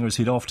blues singers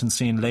he'd often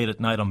seen late at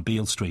night on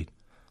Beale Street,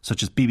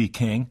 such as B.B.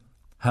 King,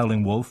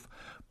 Howling Wolf,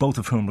 both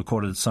of whom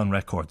recorded at Sun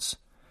Records.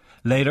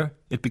 Later,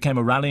 it became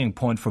a rallying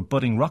point for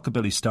budding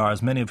rockabilly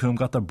stars, many of whom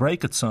got their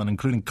break at Sun,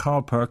 including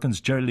Carl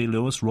Perkins, Jerry Lee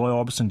Lewis, Roy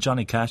Orbison,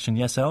 Johnny Cash and,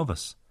 yes,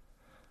 Elvis.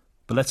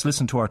 But let's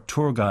listen to our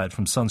tour guide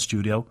from Sun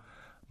Studio,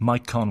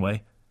 Mike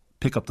Conway,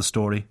 pick up the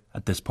story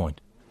at this point.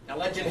 Now,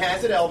 legend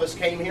has it Elvis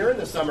came here in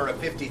the summer of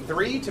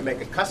 '53 to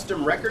make a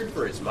custom record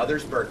for his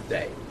mother's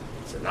birthday.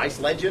 It's a nice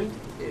legend.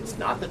 It's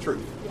not the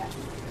truth. Yeah.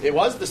 It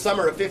was the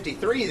summer of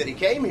 '53 that he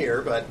came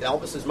here, but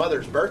Elvis's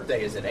mother's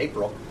birthday is in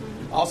April.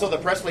 Also, the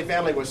Presley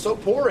family was so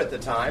poor at the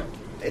time,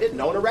 they didn't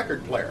own a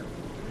record player.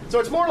 So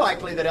it's more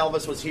likely that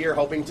Elvis was here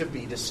hoping to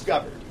be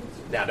discovered.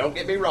 Now, don't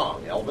get me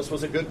wrong, Elvis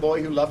was a good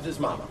boy who loved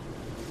his mama.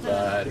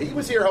 But he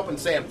was here hoping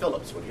Sam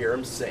Phillips would hear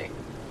him sing.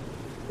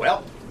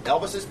 Well,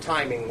 Elvis's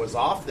timing was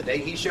off. The day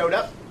he showed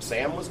up,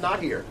 Sam was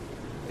not here.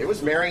 It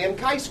was Marion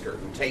Keisker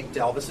who taped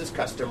Elvis's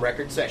custom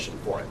record session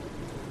for him.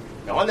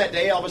 Now, on that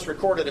day, Elvis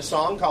recorded a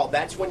song called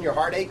That's When Your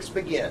Heartaches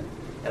Begin.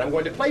 And I'm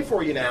going to play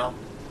for you now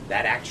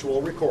that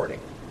actual recording.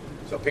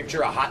 So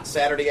picture a hot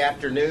Saturday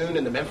afternoon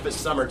in the Memphis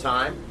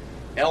summertime.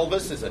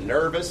 Elvis is a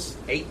nervous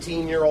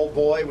 18-year-old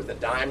boy with a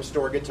dime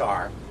store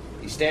guitar.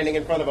 He's standing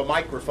in front of a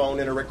microphone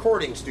in a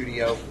recording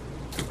studio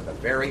for the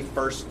very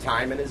first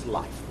time in his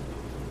life.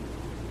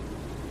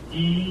 If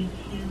you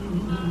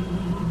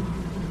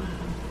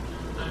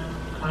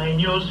find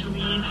your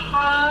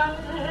sweetheart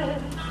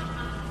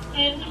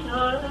in the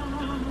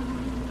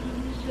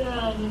arms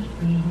of a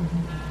friend.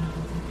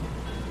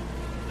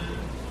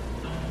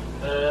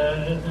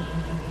 That's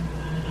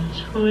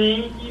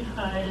when your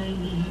heart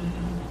leaves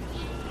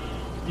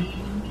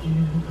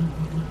you.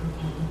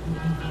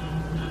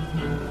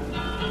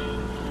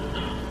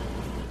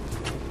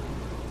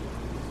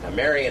 Now,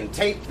 Marion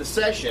taped the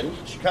session.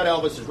 She cut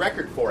Elvis's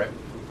record for him,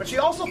 but she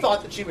also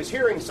thought that she was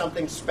hearing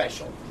something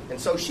special, and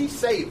so she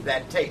saved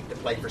that tape to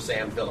play for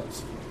Sam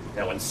Phillips.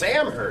 Now, when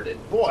Sam heard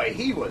it, boy,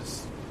 he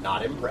was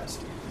not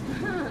impressed.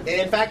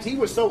 In fact, he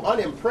was so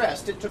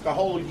unimpressed, it took a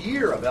whole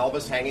year of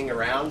Elvis hanging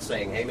around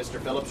saying, "Hey, Mr.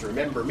 Phillips,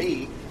 remember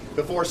me,"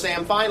 before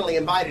Sam finally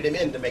invited him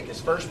in to make his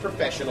first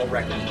professional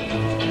record.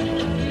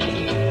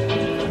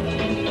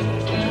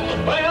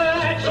 Well,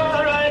 that's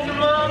all right,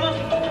 Mama.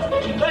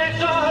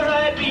 That's all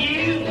right for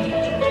you.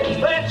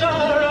 That's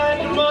all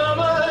right,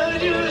 Mama.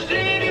 Just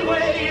any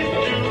way you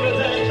do it,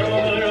 that's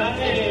all right.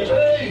 Hey,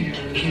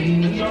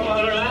 it's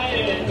all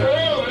right.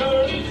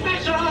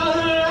 That's all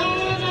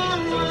right,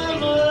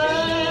 Mama.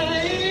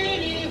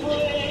 Any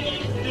way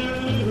you do.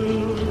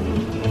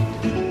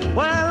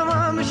 Well,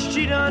 Mama,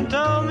 she done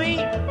told me.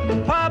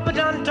 Papa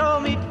done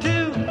told me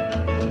too.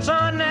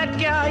 Son, that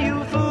gal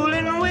you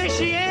fooling with,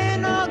 she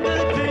ain't no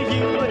good for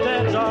you. But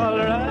that's all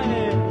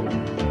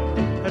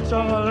right. That's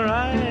all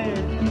right.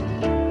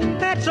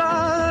 That's all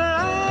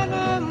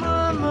right,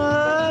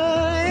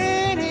 Mama.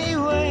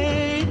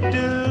 Anyway,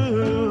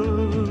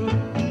 do.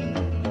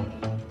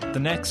 The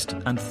next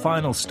and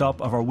final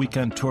stop of our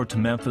weekend tour to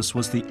Memphis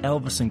was the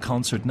Elvis in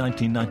Concert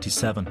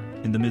 1997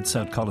 in the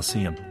Mid-South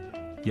Coliseum.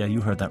 Yeah,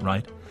 you heard that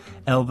right.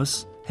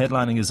 Elvis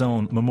headlining his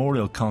own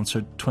memorial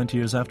concert 20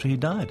 years after he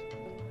died.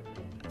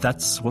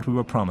 That's what we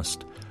were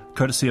promised,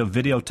 courtesy of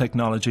video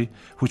technology,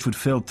 which would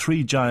fill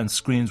 3 giant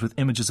screens with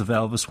images of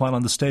Elvis, while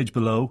on the stage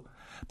below,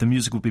 the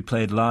music would be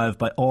played live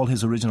by all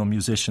his original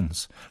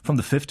musicians, from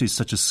the 50s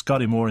such as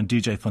Scotty Moore and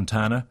DJ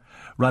Fontana,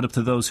 right up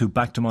to those who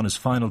backed him on his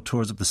final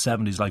tours of the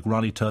 70s like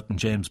Ronnie Tutt and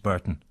James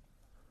Burton.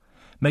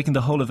 Making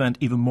the whole event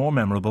even more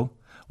memorable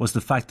was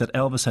the fact that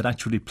Elvis had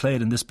actually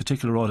played in this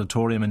particular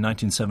auditorium in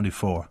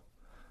 1974.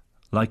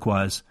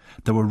 Likewise,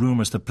 there were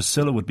rumours that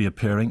Priscilla would be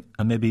appearing,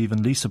 and maybe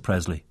even Lisa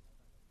Presley.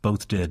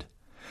 Both did.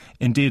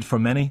 Indeed, for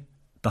many,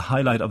 the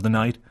highlight of the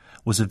night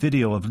was a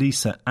video of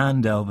Lisa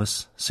and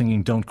Elvis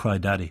singing Don't Cry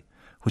Daddy,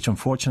 which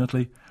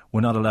unfortunately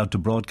we're not allowed to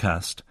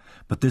broadcast,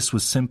 but this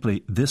was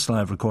simply this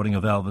live recording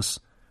of Elvis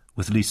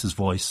with Lisa's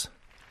voice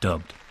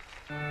dubbed.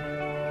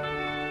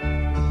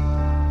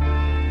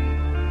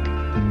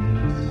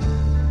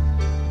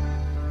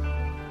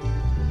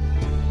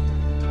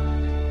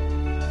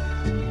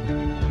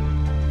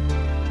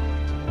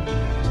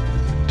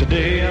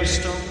 Today I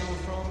stumbled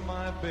from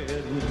my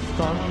bed with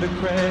thunder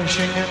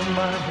crashing in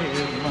my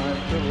head. My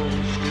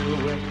pillow's still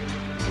wet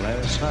with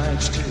last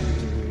night's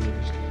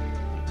tears.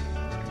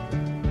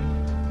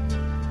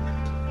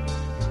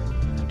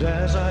 And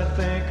as I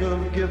think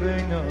of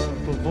giving up,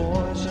 a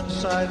voice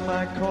inside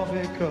my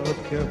coffee cup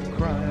kept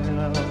crying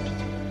out,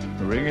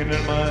 ringing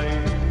in my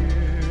ears.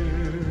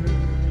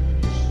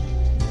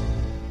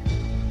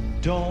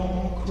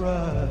 Don't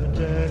cry,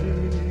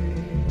 Daddy.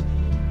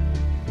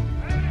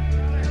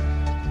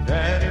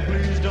 Daddy,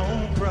 please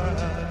don't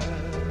cry,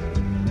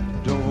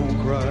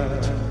 don't cry.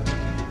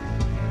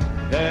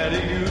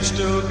 Daddy, you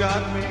still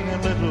got me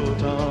and little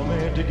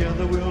Tommy.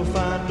 Together we'll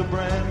find a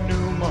brand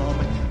new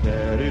mommy.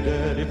 Daddy,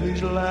 Daddy,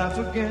 please laugh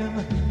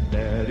again.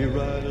 Daddy,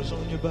 ride us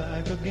on your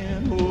back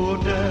again. Oh,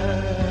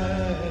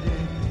 Daddy,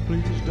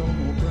 please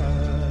don't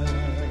cry.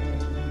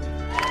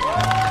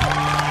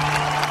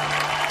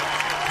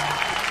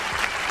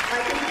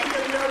 I can think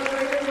of no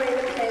greater way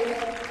to pay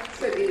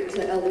tribute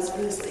to Elvis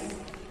Presley.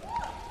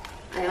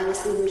 I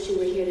honestly wish you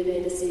were here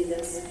today to see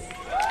this.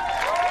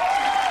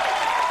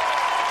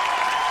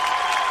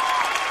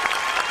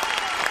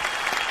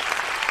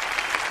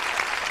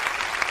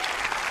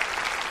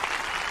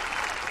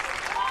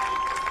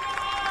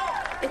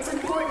 It's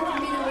important for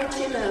me to let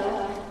you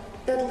know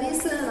that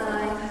Lisa and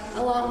I,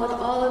 along with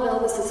all of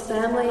Elvis's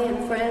family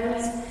and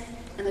friends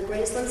and the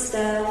Graceland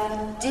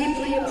staff,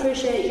 deeply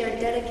appreciate your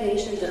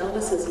dedication to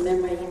Elvis's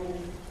memory.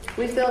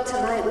 We felt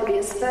tonight would be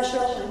a special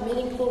and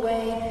meaningful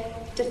way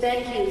to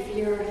thank you for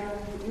your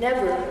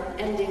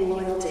never-ending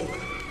loyalty. Thank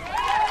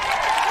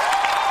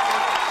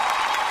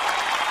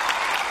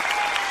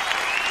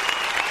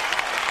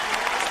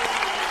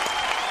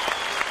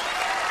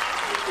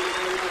you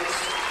very much.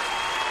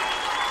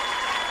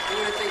 I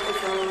want to thank you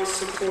for all the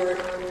support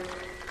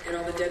and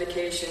all the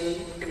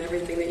dedication and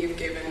everything that you've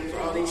given for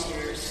all these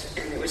years,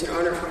 and it was an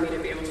honor for me to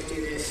be able to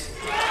do this.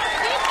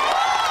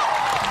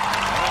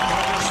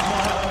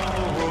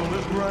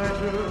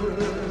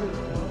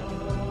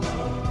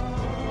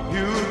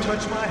 You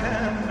touch my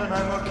hand and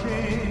I'm a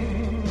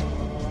king.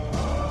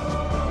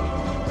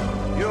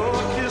 Your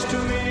kiss to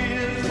me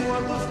is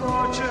worth a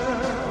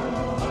fortune.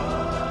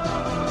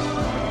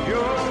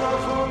 Your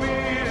love for me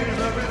is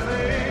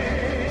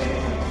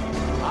everything.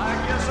 I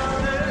guess I'll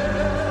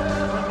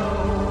never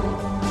know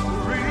the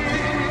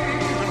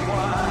reason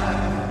why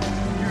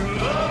you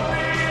love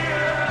me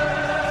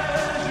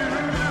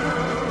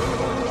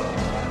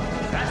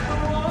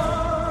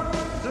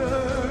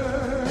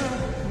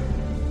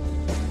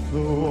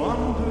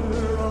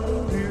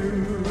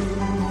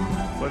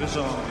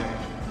song.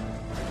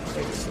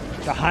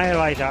 The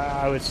highlight,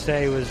 I would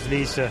say, was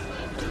Lisa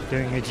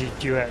doing a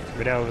duet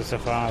with Elvis, her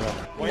father.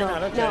 Why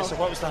not? Okay, so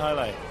what was the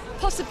highlight?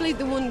 Possibly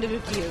The Wonder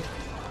of You.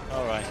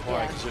 All right,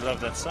 why? Because you love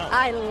that song.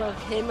 I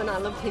love him and I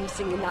love him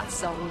singing that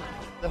song.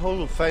 The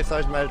whole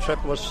 5,000 mile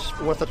trip was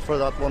worth it for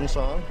that one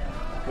song.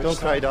 Don't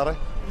Cry Daddy.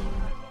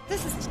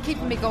 This is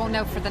keeping me going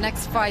now for the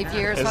next 5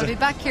 years. I'll be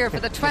back here for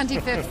the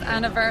 25th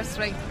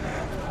anniversary.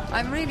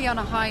 I'm really on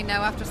a high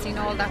now after seeing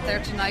all that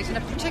there tonight,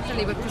 and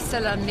particularly with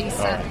Priscilla and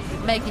Lisa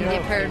making the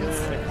appearance.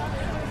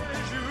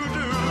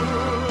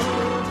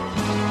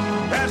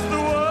 That's the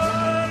wonder.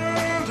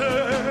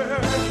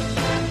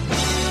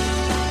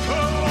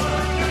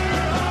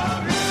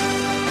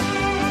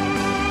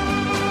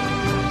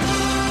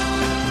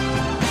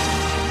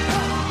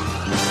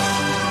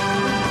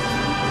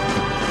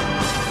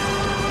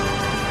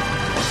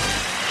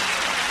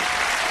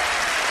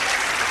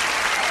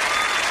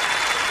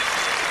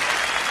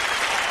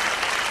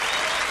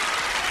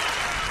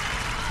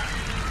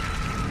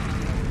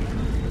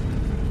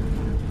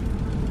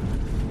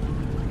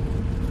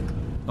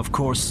 Of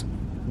course,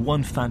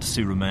 one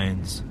fantasy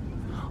remains.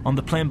 On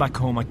the plane back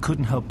home, I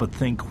couldn't help but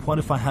think, what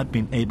if I had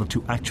been able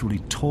to actually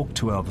talk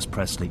to Elvis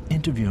Presley,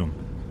 interview him?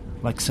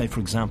 Like, say, for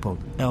example,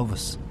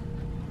 Elvis,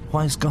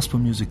 why is gospel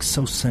music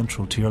so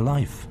central to your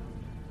life?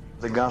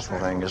 The gospel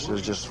thing is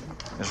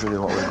really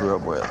what we grew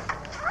up with,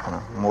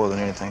 more than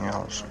anything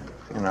else.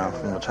 From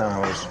the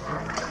time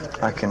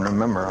I can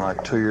remember,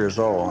 like 2 years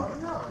old.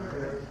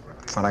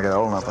 When I got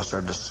old enough, I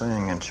started to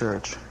sing in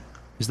church.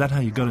 Is that how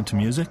you got into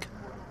music?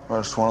 Well,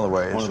 it's one of the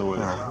ways. One of the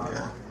ways.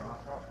 Yeah.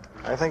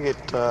 I think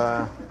it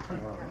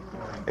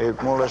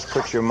more or less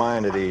puts your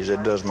mind at ease.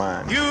 It does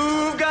mine.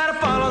 You've got to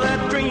follow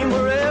that dream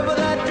wherever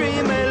that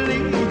dream may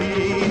lead.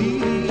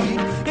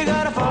 You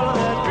got to follow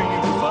that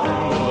dream to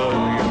find the love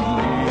you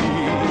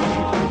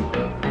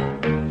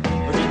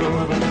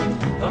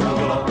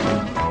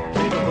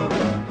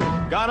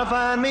need. Gotta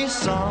find me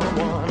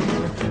someone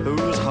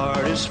whose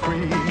heart is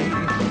free.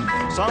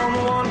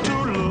 Someone to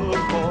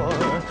look for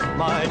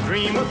my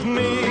dream with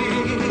me.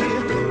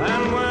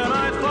 And when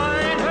I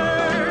find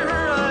her,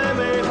 I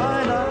may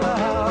find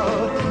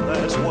out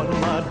that's what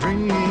my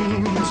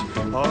dreams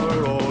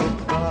are all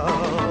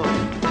about.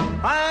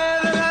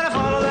 I've got to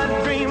follow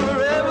that dream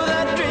wherever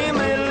that dream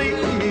may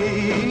lead.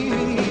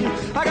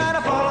 I got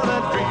to follow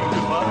that dream to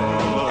find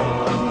the love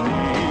I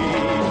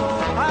need.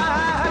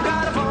 I've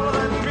got to follow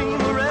that dream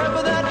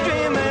wherever that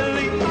dream may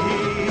lead.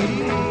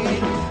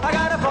 I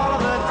got to follow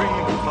that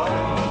dream to find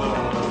the love.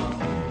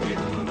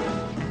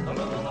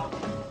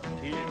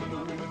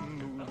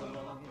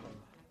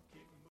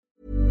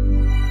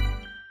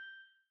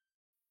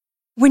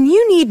 When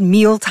you need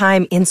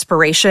mealtime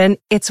inspiration,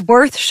 it's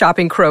worth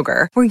shopping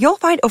Kroger, where you'll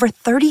find over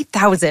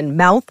 30,000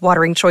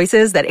 mouth-watering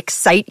choices that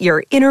excite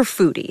your inner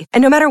foodie.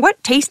 And no matter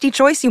what tasty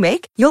choice you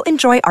make, you'll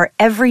enjoy our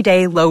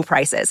everyday low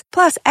prices,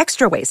 plus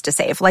extra ways to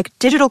save, like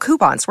digital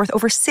coupons worth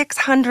over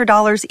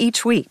 $600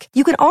 each week.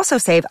 You can also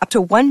save up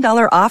to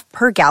 $1 off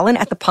per gallon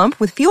at the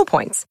pump with fuel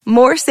points.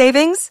 More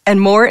savings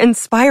and more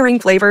inspiring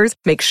flavors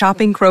make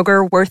shopping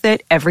Kroger worth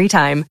it every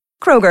time.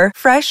 Kroger,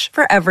 fresh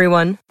for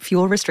everyone.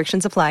 Fuel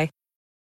restrictions apply.